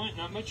drought tolerant,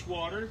 not much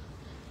water.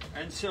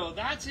 And so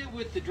that's it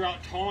with the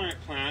drought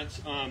tolerant plants.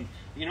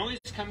 You can always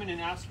come in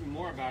and ask me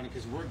more about it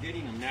because we're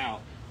getting them now.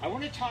 I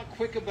want to talk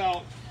quick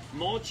about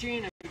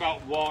mulching and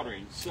about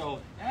watering. So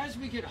as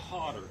we get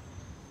hotter,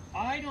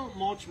 I don't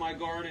mulch my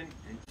garden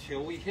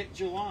until we hit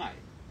July.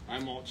 I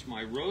mulch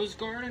my rose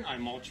garden, I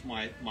mulch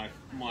my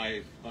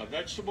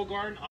vegetable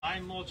garden, I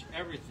mulch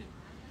everything.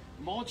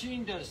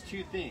 Mulching does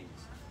two things.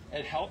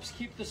 It helps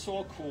keep the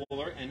soil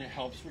cooler and it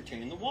helps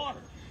retain the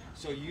water.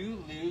 So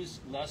you lose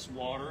less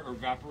water or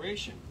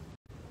evaporation.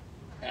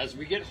 As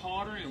we get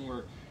hotter and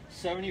we're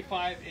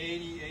 75,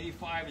 80,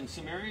 85, in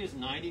some areas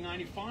 90,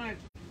 95,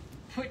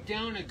 put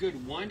down a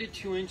good 1 to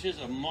 2 inches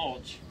of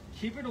mulch.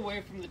 Keep it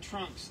away from the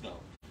trunks though.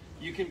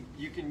 You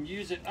can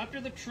use it up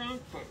to the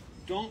trunk, but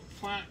don't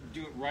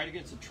do it right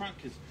against the trunk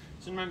because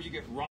sometimes you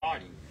get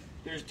rotty.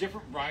 There's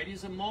different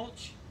varieties of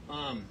mulch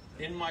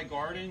in my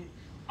garden.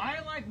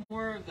 I like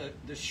more of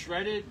the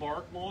shredded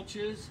bark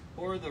mulches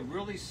or the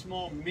really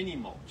small mini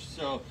mulch.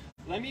 So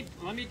let me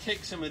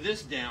take some of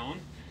this down,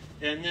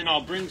 and then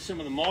I'll bring some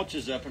of the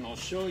mulches up and I'll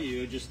show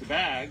you just the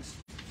bags.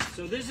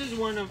 So this is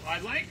I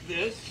like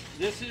this.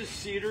 This is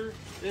cedar.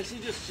 This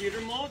is just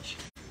cedar mulch.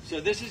 So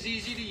this is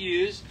easy to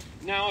use.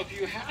 Now if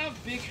you have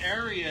big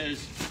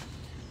areas,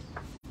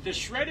 the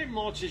shredded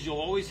mulches you'll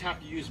always have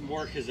to use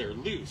more because they're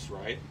loose,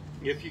 right?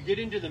 If you get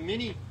into the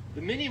mini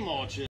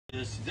mulches,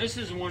 this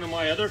is one of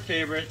my other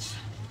favorites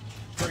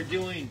for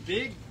doing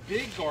big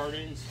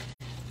gardens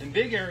and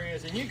big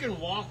areas, and you can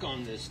walk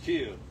on this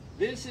too.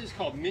 This is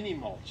called mini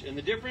mulch, and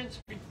the difference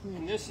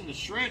between this and the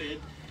shredded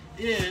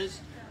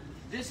is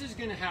this is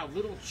going to have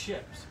little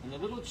chips, and the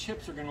little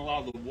chips are going to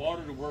allow the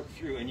water to work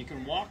through, and you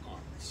can walk on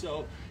it.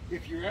 So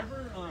if you're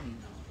ever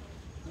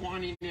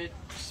wanting it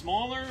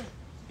smaller,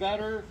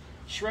 better,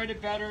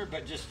 shredded better,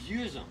 but just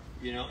use them,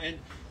 you know. And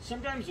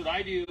sometimes what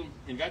I do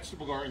in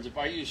vegetable gardens, if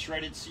I use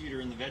shredded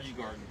cedar in the veggie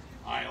garden,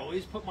 I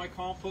always put my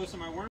compost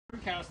and my worm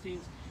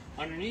castings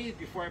underneath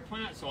before I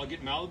plant. So I'll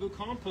get Malibu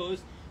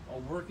compost, I'll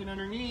work it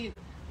underneath,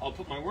 I'll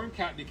put my worm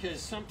cap,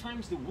 because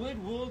sometimes the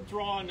wood will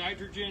draw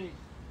nitrogen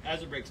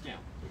as it breaks down.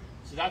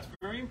 So that's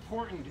very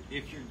important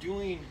if you're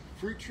doing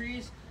fruit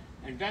trees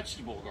and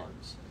vegetable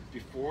gardens.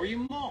 Before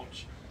you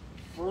mulch,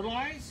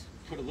 fertilize,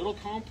 put a little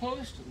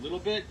compost, a little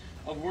bit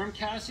of worm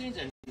castings,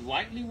 and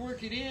lightly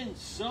work it in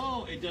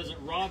so it doesn't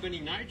rob any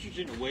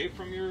nitrogen away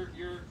from your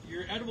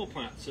edible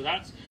plants. So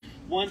that's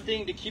one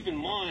thing to keep in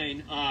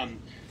mind.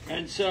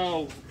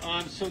 So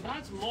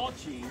that's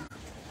mulching.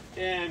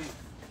 And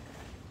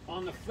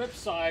on the flip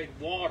side,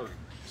 watering.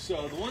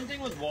 So the one thing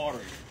with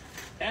watering,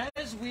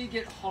 as we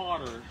get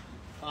hotter,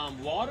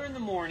 water in the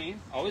morning,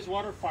 always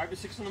water 5 to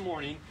 6 in the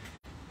morning.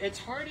 It's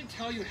hard to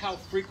tell you how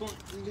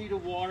frequently to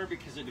water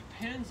because it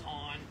depends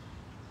on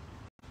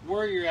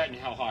where you're at and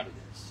how hot it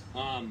is.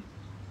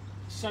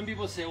 Some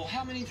people say, well,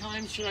 how many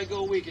times should I go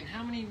a week and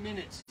how many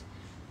minutes?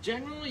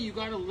 Generally, you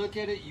got to look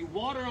at it. You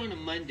water on a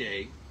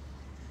Monday,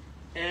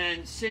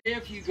 and say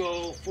if you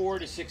go 4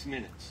 to 6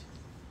 minutes,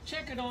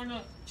 check it on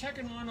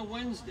a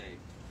Wednesday.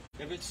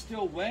 If it's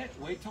still wet,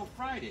 wait till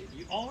Friday.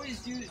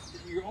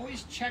 You're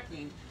always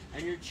checking,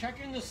 and you're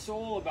checking the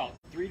soil about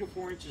 3 to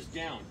 4 inches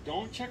down.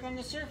 Don't check on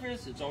the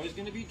surface. It's always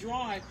going to be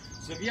dry.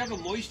 So if you have a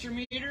moisture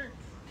meter,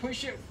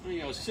 push it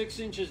 6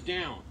 inches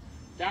down.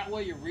 That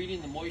way you're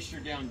reading the moisture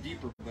down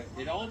deeper. But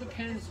it all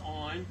depends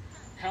on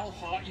how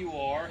hot you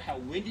are, how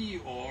windy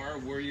you are,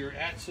 where you're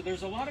at. So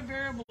there's a lot of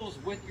variables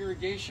with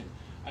irrigation.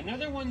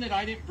 Another one that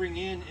I didn't bring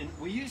in, and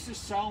we used to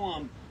sell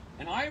them,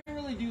 and I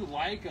really do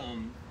like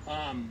them,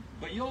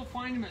 but you'll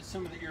find them at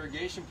some of the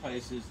irrigation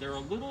places. They're a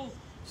little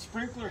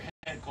sprinkler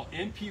head called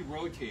MP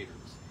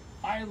rotators.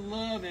 I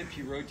love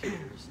MP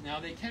rotators. Now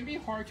they can be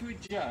hard to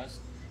adjust,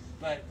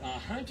 but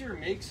Hunter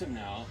makes them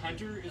now.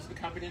 Hunter is the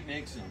company that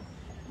makes them.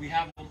 We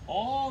have them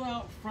all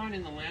out front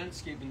in the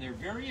landscape, and they're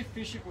very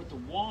efficient with the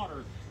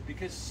water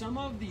because some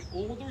of the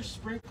older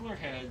sprinkler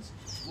heads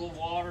will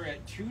water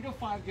at 2 to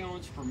 5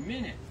 gallons per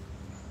minute.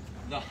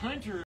 the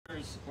hunters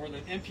or the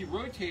MP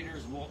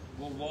rotators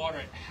will water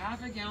at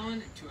half a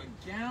gallon to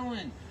a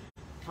gallon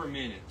per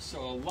minute. So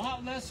a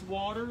lot less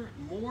water,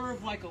 more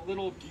of like a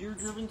little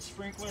gear-driven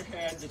sprinkler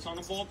head that's on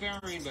a ball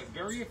bearing, but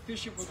very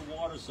efficient with the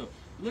water. So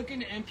look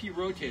into MP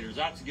rotators,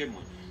 that's a good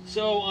one.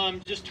 So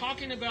just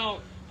talking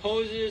about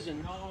hoses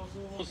and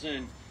nozzles,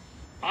 and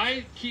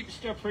I keep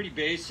stuff pretty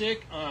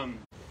basic.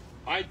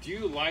 I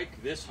do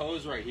like this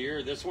hose right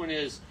here. This one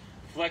is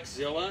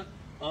Flexzilla.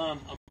 I'm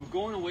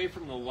going away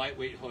from the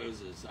lightweight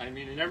hoses. I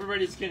mean, and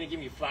everybody's gonna give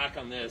me flack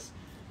on this.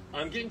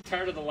 I'm getting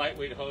tired of the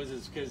lightweight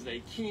hoses because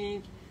they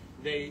kink.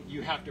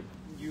 You have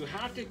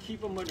to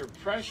keep them under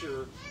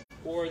pressure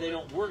or they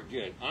don't work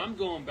good. I'm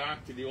going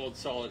back to the old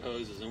solid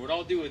hoses, and what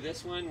I'll do with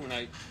this one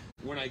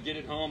when I get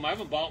it home, I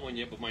haven't bought one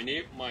yet, but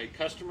my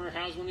customer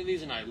has one of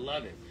these and I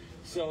love it.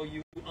 So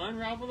you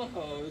unravel the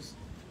hose,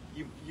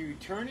 you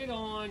turn it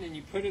on, and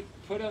you put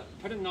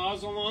a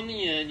nozzle on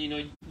the end. You know,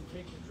 you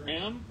take the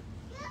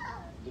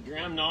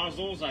dram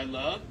nozzles I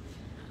love.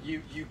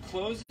 You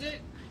close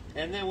it,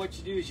 and then what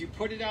you do is you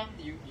put it out.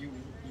 You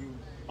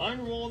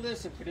unroll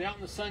this and put it out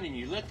in the sun, and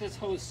you let this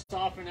hose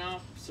soften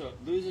out so it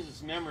loses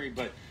its memory.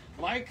 But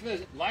like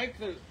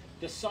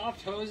the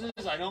soft hoses,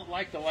 I don't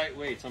like the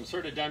lightweights. I'm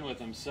sort of done with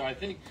them. So I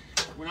think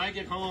when I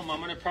get home, I'm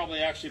going to probably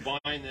actually buy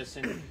this.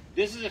 And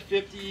this is a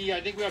 50.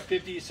 I think we have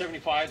 50,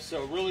 75.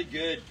 So really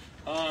good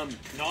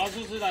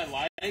nozzles that I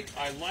like.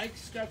 I like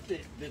stuff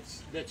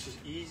that's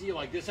just easy.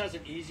 Like this has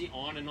an easy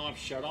on and off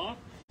shut off.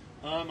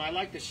 I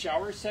like the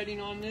shower setting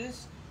on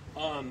this.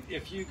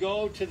 If you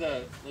go to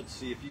the,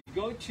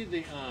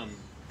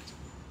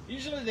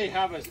 usually they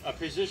have a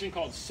position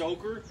called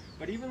soaker,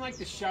 but even like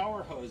the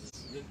shower hoses,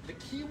 the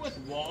key with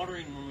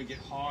watering when we get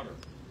hotter,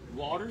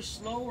 water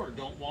slower,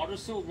 don't water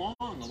so long.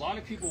 A lot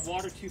of people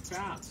water too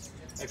fast.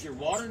 If you're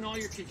watering all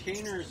your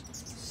containers,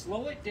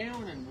 slow it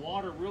down and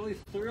water really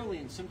thoroughly,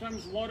 and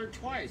sometimes water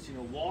twice. You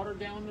know, water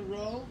down the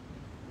row,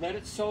 let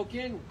it soak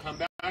in, come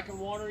back and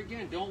water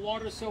again. Don't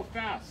water so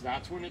fast.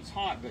 That's when it's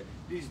hot. But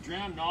these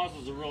dram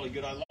nozzles are really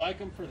good. I like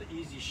them for the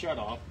easy shut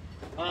off.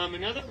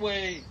 Another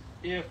way,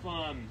 if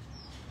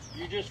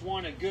you just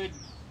want a good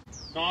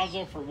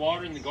nozzle for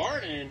watering the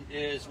garden,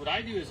 is what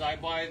I do is I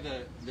buy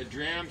the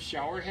dram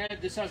shower head.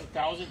 This has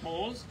 1,000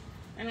 holes,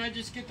 and I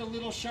just get the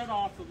little shut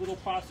off, the little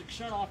plastic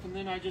shut off, and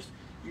then I just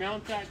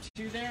mount that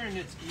to there, and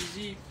it's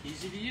easy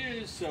to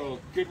use. So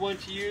good one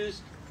to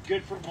use,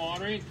 good for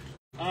watering.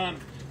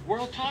 We're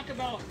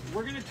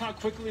going to talk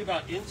quickly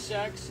about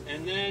insects,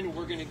 and then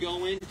we're going to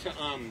go into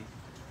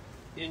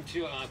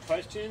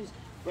questions.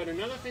 But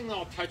another thing that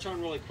I'll touch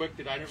on really quick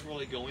that I didn't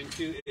really go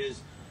into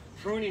is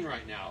pruning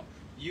right now.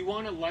 You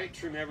want to light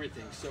trim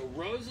everything. So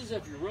roses,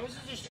 if your roses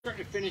are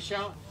starting to finish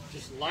out,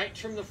 just light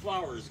trim the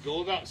flowers.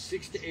 Go about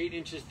 6 to 8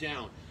 inches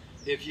down.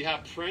 If you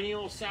have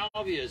perennial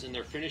salvias and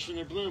they're finishing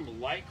their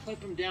bloom, light clip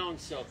them down.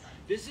 So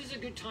this is a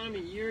good time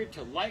of year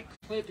to light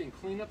clip and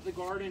clean up the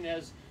garden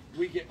as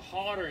we get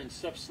hotter and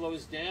stuff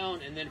slows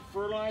down, and then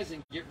fertilize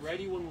and get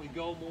ready when we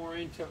go more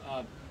into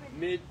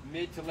mid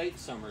to late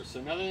summer.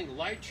 So another thing,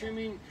 light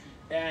trimming,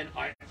 and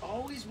I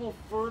always will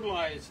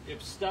fertilize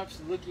if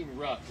stuff's looking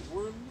rough.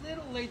 We're a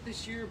little late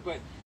this year, but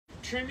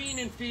trimming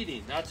and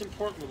feeding, that's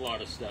important with a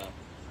lot of stuff.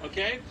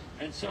 Okay,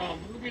 and so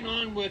moving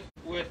on with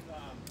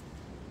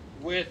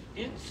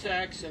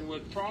insects and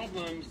with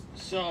problems.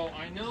 So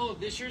I know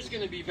this year's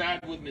going to be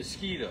bad with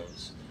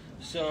mosquitoes.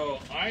 So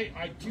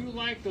I do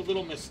like the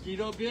little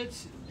mosquito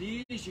bits.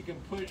 These you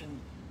can put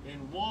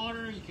in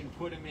water. You can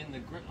put them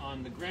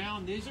on the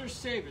ground. These are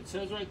safe. It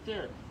says right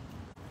there.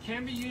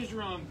 Can be used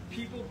around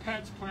people,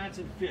 pets, plants,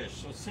 and fish.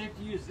 So safe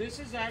to use. This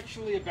is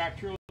actually a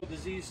bacterial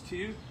disease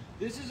too.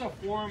 This is a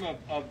form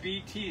of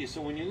BT.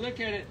 So when you look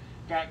at it,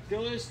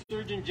 Bacillus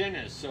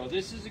thuringiensis. So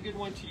this is a good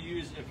one to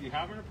use if you're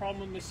having a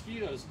problem with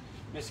mosquitoes.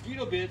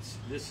 Mosquito bits,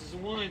 this is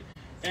one.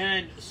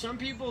 And some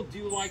people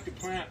do like to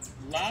plant.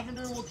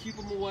 Lavender will keep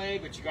them away,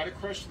 but you got to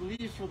crush the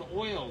leaves for the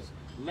oils.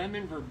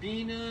 Lemon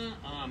verbena,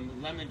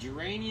 lemon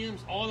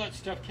geraniums, all that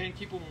stuff can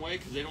keep them away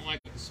because they don't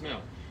like the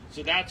smell.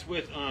 So that's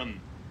with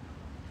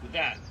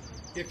that.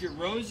 If your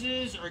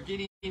roses are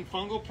getting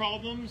fungal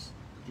problems,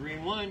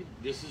 3-in-1.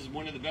 This is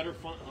one of the better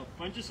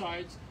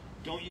fungicides.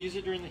 Don't use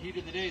it during the heat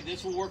of the day.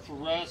 This will work for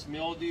rust,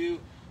 mildew.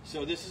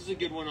 So this is a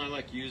good one I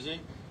like using.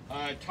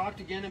 Talked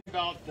again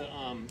about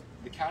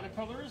the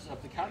caterpillars.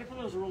 If the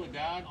caterpillars are really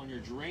bad on your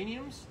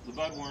geraniums, the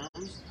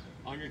budworms,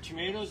 on your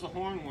tomatoes, the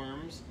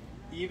hornworms,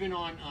 even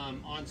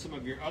on some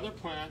of your other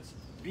plants,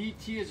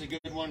 BT is a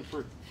good one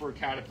for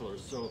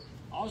caterpillars. So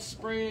I'll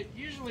spray it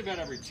usually about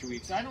every 2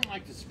 weeks. I don't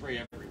like to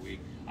spray every week.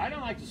 I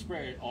don't like to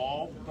spray it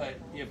all, but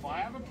if I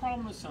have a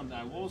problem with something,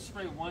 I will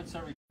spray once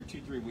every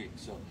 2-3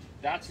 weeks. So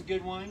that's a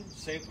good one.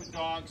 Safe with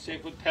dogs,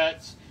 safe with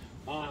pets.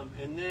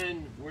 And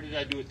then where did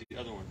I do with the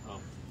other one?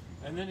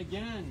 And then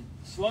again,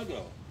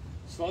 Sluggo.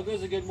 Sluggo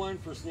is a good one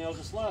for snails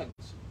and slugs.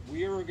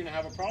 We are going to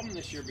have a problem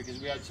this year because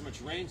we had so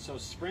much rain, so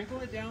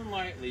sprinkle it down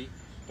lightly,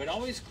 but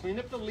always clean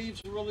up the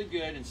leaves really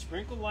good and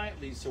sprinkle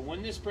lightly so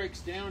when this breaks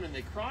down and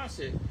they cross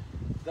it,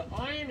 the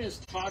iron is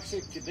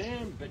toxic to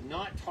them, but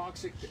not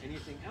toxic to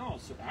anything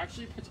else. So it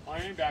actually puts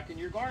iron back in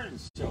your garden.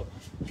 So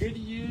good to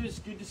use,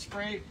 good to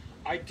spray.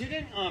 I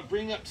didn't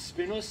bring up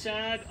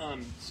spinosad.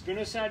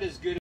 Spinosad is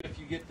good if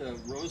you get the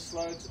rose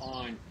slugs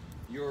on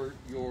your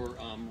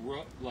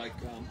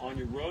on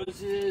your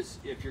roses.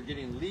 If you're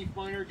getting leaf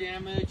miner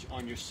damage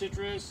on your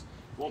citrus,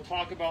 we'll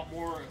talk about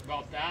more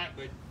about that.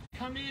 But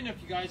come in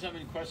if you guys have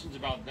any questions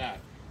about that.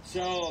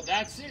 So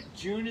that's it,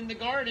 June in the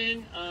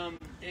garden,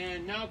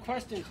 and now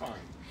question time.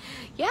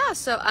 Yeah,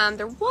 so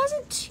there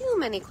wasn't too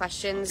many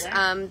questions.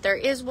 Okay. There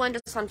is one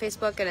just on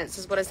Facebook, and it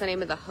says, what is the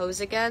name of the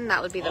hose again?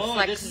 That would be the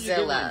Flexzilla. This is a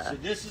good one. So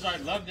this is, I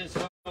love this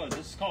hose.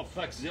 This is called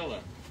Flexzilla.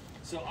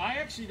 So I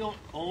actually don't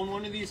own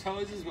one of these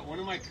hoses, but one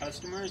of my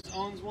customers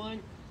owns one.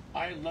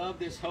 I love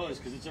this hose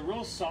because it's a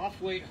real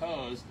soft weight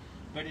hose,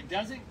 but it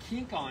doesn't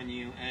kink on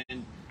you.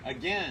 And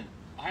again,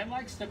 I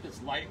like stuff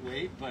that's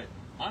lightweight, but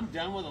I'm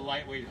done with the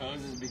lightweight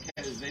hoses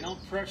because they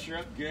don't pressure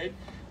up good.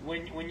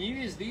 When you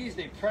use these,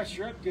 they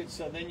pressure up good,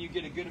 so then you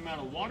get a good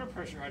amount of water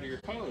pressure out of your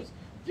hose.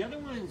 The other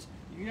ones,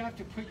 you have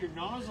to put your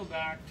nozzle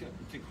back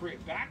to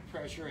create back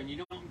pressure, and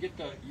you don't get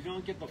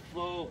the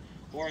flow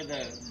or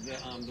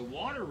the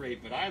water rate.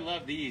 But I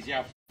love these.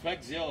 Yeah,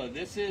 Flexzilla.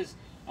 This is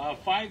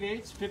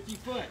 5/8, 50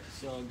 foot.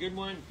 So good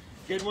one.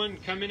 Good one.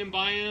 Come in and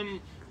buy them.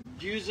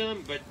 Use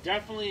them, but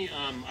definitely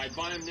I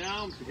buy them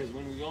now because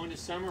when we go into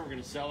summer, we're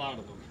going to sell out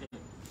of them.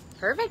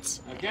 Perfect.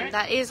 Okay. And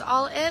that is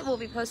all it. We'll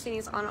be posting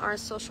these on our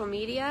social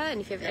media.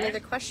 And if you have any other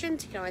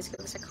questions, you can always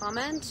give us a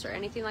comment or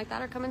anything like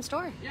that, or come in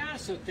store. Yeah,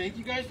 so thank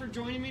you guys for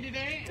joining me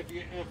today. If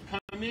you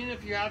come in,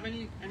 if you have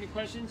any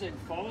questions, and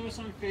follow us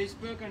on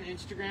Facebook, on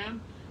Instagram.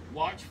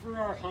 Watch for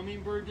our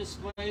hummingbird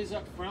displays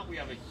up front. We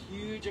have a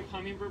huge of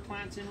hummingbird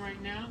plants in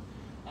right now.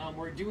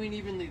 We're doing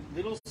even the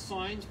little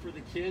signs for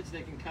the kids.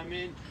 They can come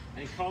in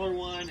and color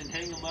one and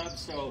hang them up.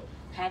 So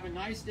have a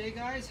nice day,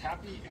 guys.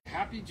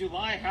 Happy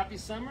July, happy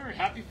summer,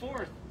 happy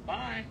 4th.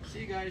 Bye.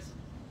 See you guys.